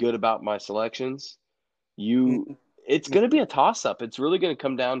pretty good about my selections. You, Mm. it's going to be a toss up. It's really going to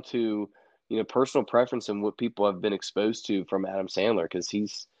come down to personal preference and what people have been exposed to from Adam Sandler, because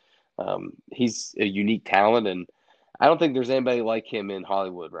he's a unique talent, and I don't think there's anybody like him in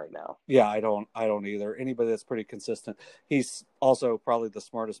Hollywood right now. Yeah, I don't either. Anybody that's pretty consistent. He's also probably the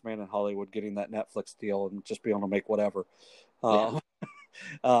smartest man in Hollywood, getting that Netflix deal and just being able to make whatever. Yeah.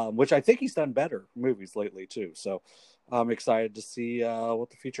 Which I think he's done better movies lately too. So I'm excited to see what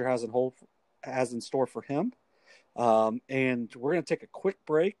the future has in store for him. And we're going to take a quick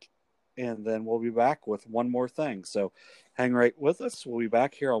break, and then we'll be back with one more thing. So hang right with us. We'll be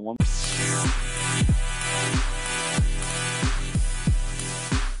back here on one.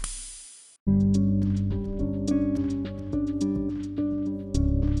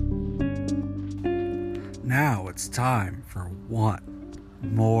 Now it's time for one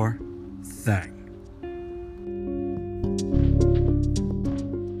more thing.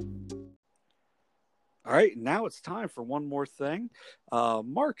 All right, now it's time for one more thing.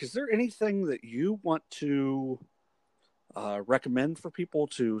 Mark, is there anything that you want to recommend for people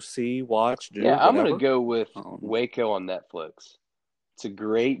to see, watch, do, Yeah, I'm gonna whatever? go with Waco on Netflix. It's a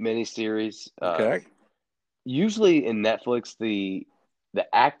great miniseries. Okay. Usually in Netflix, the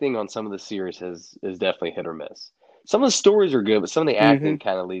acting on some of the series is definitely hit or miss. Some of the stories are good, but some of the Mm-hmm. acting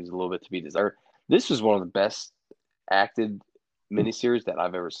kind of leaves a little bit to be desired. This was one of the best acted miniseries that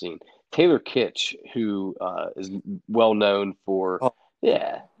I've ever seen. Taylor Kitsch, who is well known for, Oh,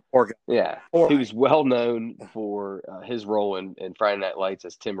 yeah, poor guy. yeah, Poor he guy. was well known for his role in Friday Night Lights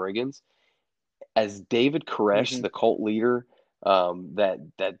as Tim Riggins, as David Koresh, Mm-hmm. the cult leader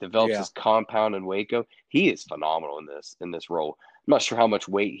that develops Yeah. his compound in Waco. He is phenomenal in this role. I'm not sure how much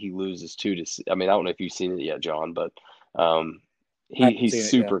weight he loses too. I mean, I don't know if you've seen it yet, John, but um, I haven't he's seen it yet.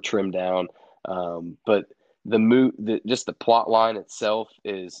 super trimmed down. But just the plot line itself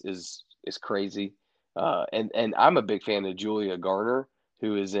is crazy. And I'm a big fan of Julia Garner,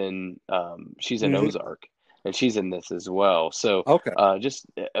 who is she's in Mm-hmm. Ozark, and she's in this as well. So Okay. just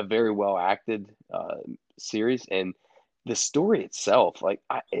a very well acted series, and the story itself, like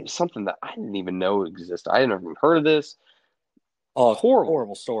it's something that I didn't even know existed. I had never even heard of this. Oh, it's a Horrible,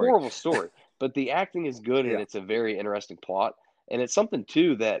 horrible story. horrible story. But the acting is good, and Yeah. it's a very interesting plot, and it's something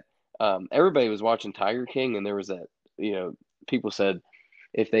too that everybody was watching Tiger King, and there was that people said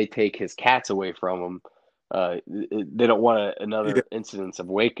if they take his cats away from him, they don't want Yeah. another incidence of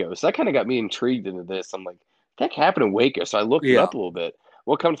Waco. So that kind of got me intrigued into this. I'm like, that happened in Waco. So I looked it Yeah. up a little bit.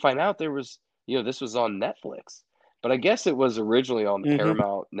 Well, come to find out, there was, this was on Netflix, but I guess it was originally on the Mm-hmm.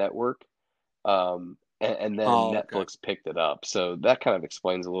 Paramount Network, and then Oh, okay. Netflix picked it up. So that kind of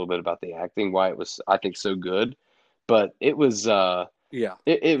explains a little bit about the acting, why it was, I think, so good. But Yeah.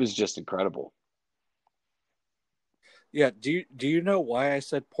 it was just incredible. Yeah. Do you know why I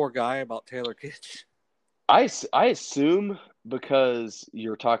said poor guy about Taylor Kitsch? I assume because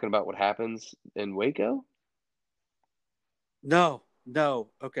you're talking about what happens in Waco. No. No.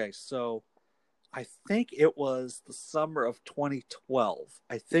 Okay. So I think it was the summer of 2012.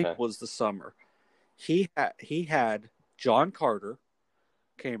 I think Okay. was the summer. He had John Carter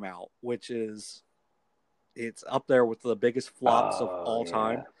came out, which is it's up there with the biggest flops of Oh all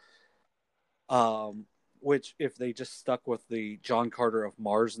yeah. time. Which if they just stuck with the John Carter of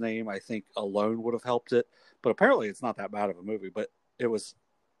Mars name, I think alone would have helped it. But apparently, it's not that bad of a movie. But it was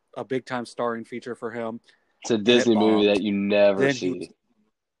a big time starring feature for him, It's a and it Disney movie that bombed. you never Then he was, see.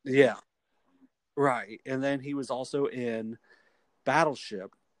 yeah, right, and then he was also in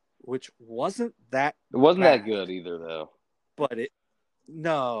Battleship, which wasn't that It wasn't that bad, good either, though. but it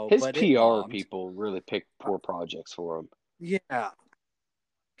no, His but it PR bombed. people really picked Uh, poor projects for him. yeah,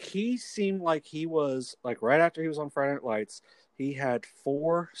 he seemed like he was like right after he was on Friday Night Lights, he had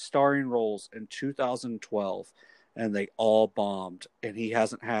 4 starring roles in 2012, and they all bombed, and he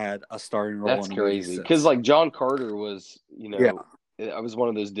hasn't had a starring role That's in a movie crazy. Because, since. like, John Carter was, Yeah, it was one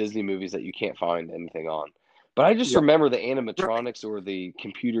of those Disney movies that you can't find anything on. But I just yeah, remember the right, animatronics or the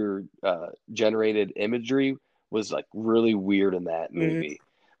computer generated imagery was, like, really weird in that hmm, movie.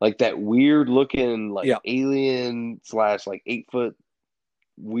 Like, that weird looking, like, yeah, alien slash, like, 8 foot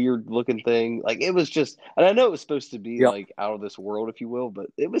weird looking thing. Like, it was just, and I know it was supposed to be, yeah. like, out of this world, if you will, but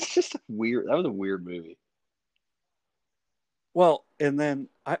it was just weird. That was a weird movie. Well, and then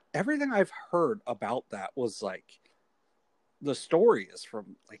everything I've heard about that was like the story is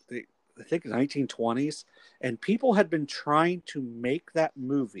from like the I think 1920s, and people had been trying to make that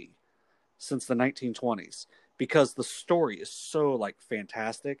movie since the 1920s because the story is so like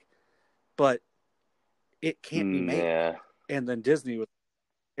fantastic, but it can't be made. Yeah. And then Disney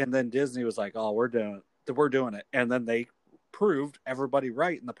was like, "Oh, we're doing it," and then they proved everybody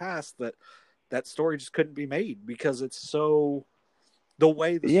right in the past that that story just couldn't be made because it's so the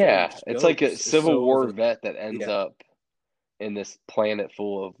way the story Yeah. just It's like a goes is Civil so War over. vet that ends Yeah. up in this planet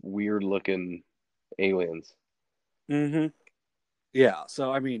full of weird looking aliens. Mm-hmm. Yeah.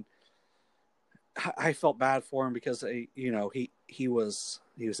 So I mean, I felt bad for him because he was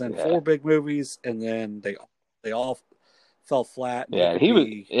in Yeah. 4 big movies, and then they all fell flat, and he Yeah. And could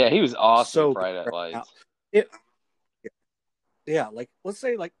be he was awesome in so good Friday Night right now. Lights. It, yeah, like let's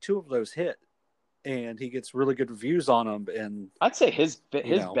say like 2 of those hit, and he gets really good reviews on them, and I'd say you his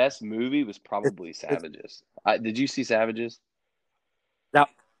know best movie was probably it's Savages. Did you see Savages? that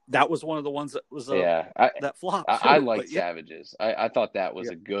that was one of the ones that was Yeah. that flopped I too. liked But yeah, Savages. I thought that was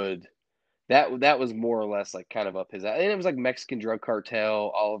yeah, a good that was more or less like kind of up his and it was like Mexican drug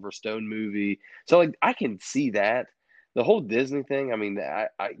cartel, Oliver Stone movie. So like I can see that. The whole Disney thing, I mean,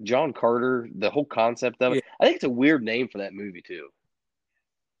 John Carter, the whole concept of it. yeah, I think it's a weird name for that movie too.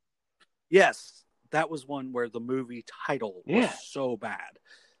 yes, that was one where the movie title was Yeah. so bad.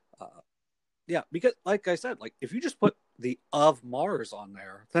 Uh, Yeah, because like I said, like if you just put the of Mars on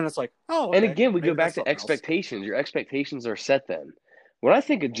there, then it's like, oh, And okay, again, we go maybe that's back to something else. expectations. Your expectations are set then. When I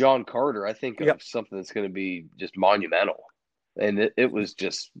think of John Carter, I think Yep. of something that's going to be just monumental. And it was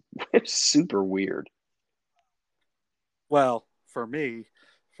just it was super weird. Well, for me,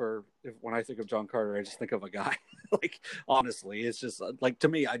 when I think of John Carter, I just think of a guy. Like honestly, it's just like to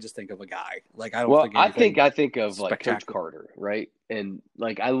me, I just think of a guy. Like I don't Well, think anything I think of like Coach spectacular. Carter, right? And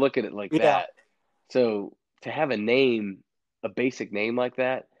like I look at it like Yeah. that. So to have a name, a basic name like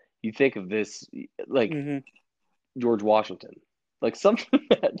that, you think of this like Hmm. George Washington, like something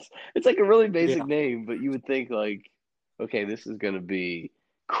that's it's like a really basic Yeah. name, but you would think like, okay, this is going to be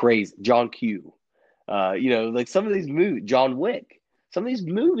crazy. John Q, like some of these movies, John Wick, some of these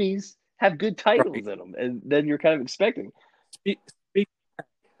movies have good Right. titles in them, and then you're kind of expecting, Speak,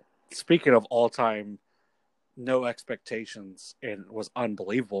 speaking of all time no expectations and was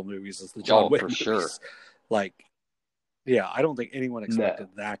unbelievable movies is the John oh, Wick for sure, movies. Like, yeah, I don't think anyone no, expected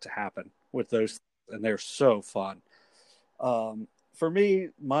that to happen with those, and they're so fun. For me,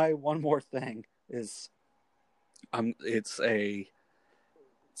 my one more thing is it's a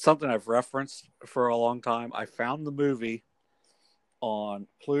something I've referenced for a long time. I found the movie on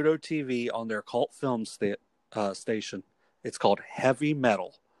Pluto TV on their cult film station. It's called Heavy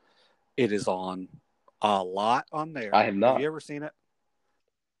Metal. It is on a lot on I there. have Have you not. ever seen it?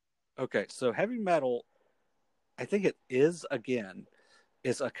 Okay, so Heavy Metal, I think it is again,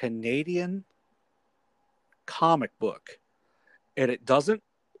 is a Canadian comic book, and it doesn't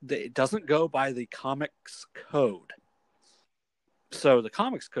go by the comics code. So the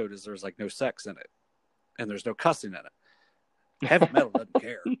comics code is there's like no sex in it and there's no cussing in it. Heavy Metal doesn't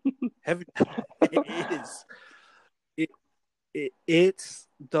care. Heavy it is it, it's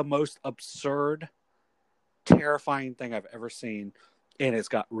the most absurd, terrifying thing I've ever seen, and it's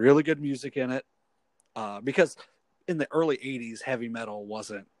got really good music in it. Because in the early '80s, heavy metal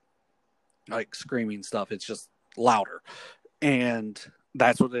wasn't like screaming stuff; it's just louder, and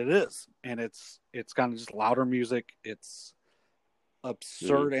that's what it is. And it's kind of just louder music. It's Mm.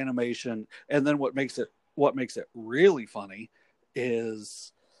 absurd animation, and then what makes it really funny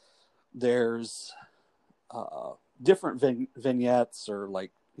is there's uh, different vignettes or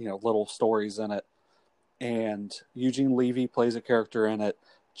like little stories in it, and Eugene Levy plays a character in it.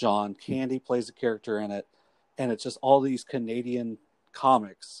 John Candy plays a character in it, and it's just all these Canadian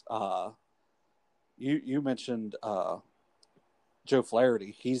comics. You mentioned Joe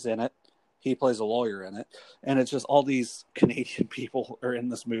Flaherty. He's in it. He plays a lawyer in it, and it's just all these Canadian people are in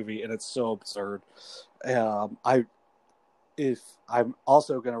this movie, and it's so absurd. I'm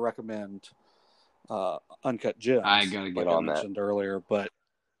also going to recommend Uncut Gems. I gotta get like on I mentioned earlier, but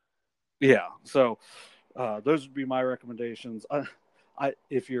yeah. So those would be my recommendations.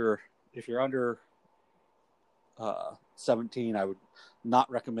 If you're under 17, I would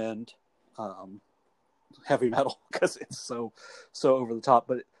not recommend heavy metal because it's so over the top.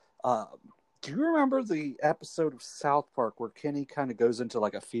 But do you remember the episode of South Park where Kenny kind of goes into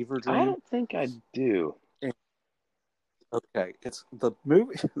like a fever dream? I don't think I do. Okay, it's the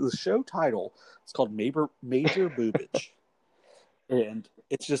movie. The show title. It's called Major Boobage, and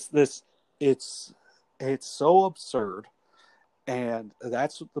it's just this. It's so absurd, and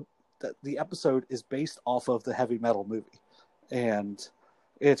that's what the episode is based off of the heavy metal movie, and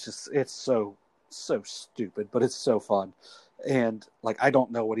it's so stupid, but it's so fun, and like I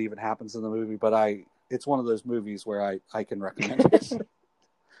don't know what even happens in the movie, but it's one of those movies where I can recommend it.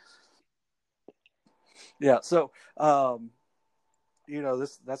 Yeah, so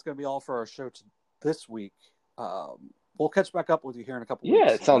that's going to be all for our show this week. We'll catch back up with you here in a couple weeks.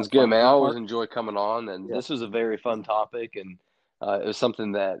 Yeah, it sounds good, man. I always enjoy coming on, and this was a very fun topic, and it was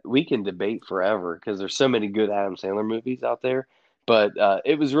something that we can debate forever because there's so many good Adam Sandler movies out there. But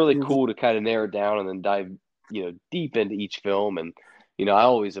it was really cool to kind of narrow down and then dive, deep into each film. And I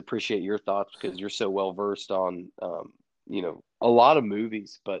always appreciate your thoughts because you're so well versed on, a lot of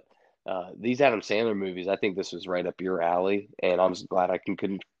movies. But these Adam Sandler movies, I think this was right up your alley, and I'm just glad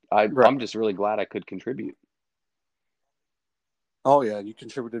I'm just really glad I could contribute. Oh yeah, you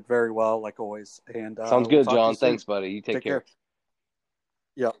contributed very well, like always. And sounds good, John. Thanks, buddy. You take care.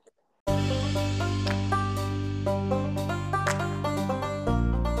 Yep.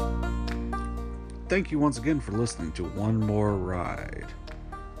 Thank you once again for listening to One More Ride.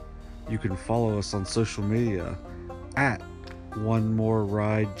 You can follow us on social media at One More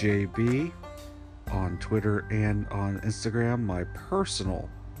Ride JB on Twitter and on Instagram. My personal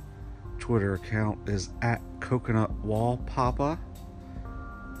Twitter account is at Coconut Wall Papa.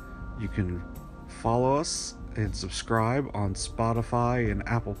 You can follow us and subscribe on Spotify and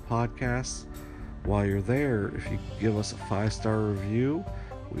Apple Podcasts. While you're there, if you could give us a 5-star review,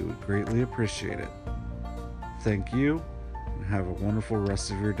 we would greatly appreciate it. Thank you, and have a wonderful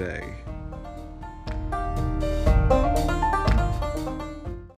rest of your day.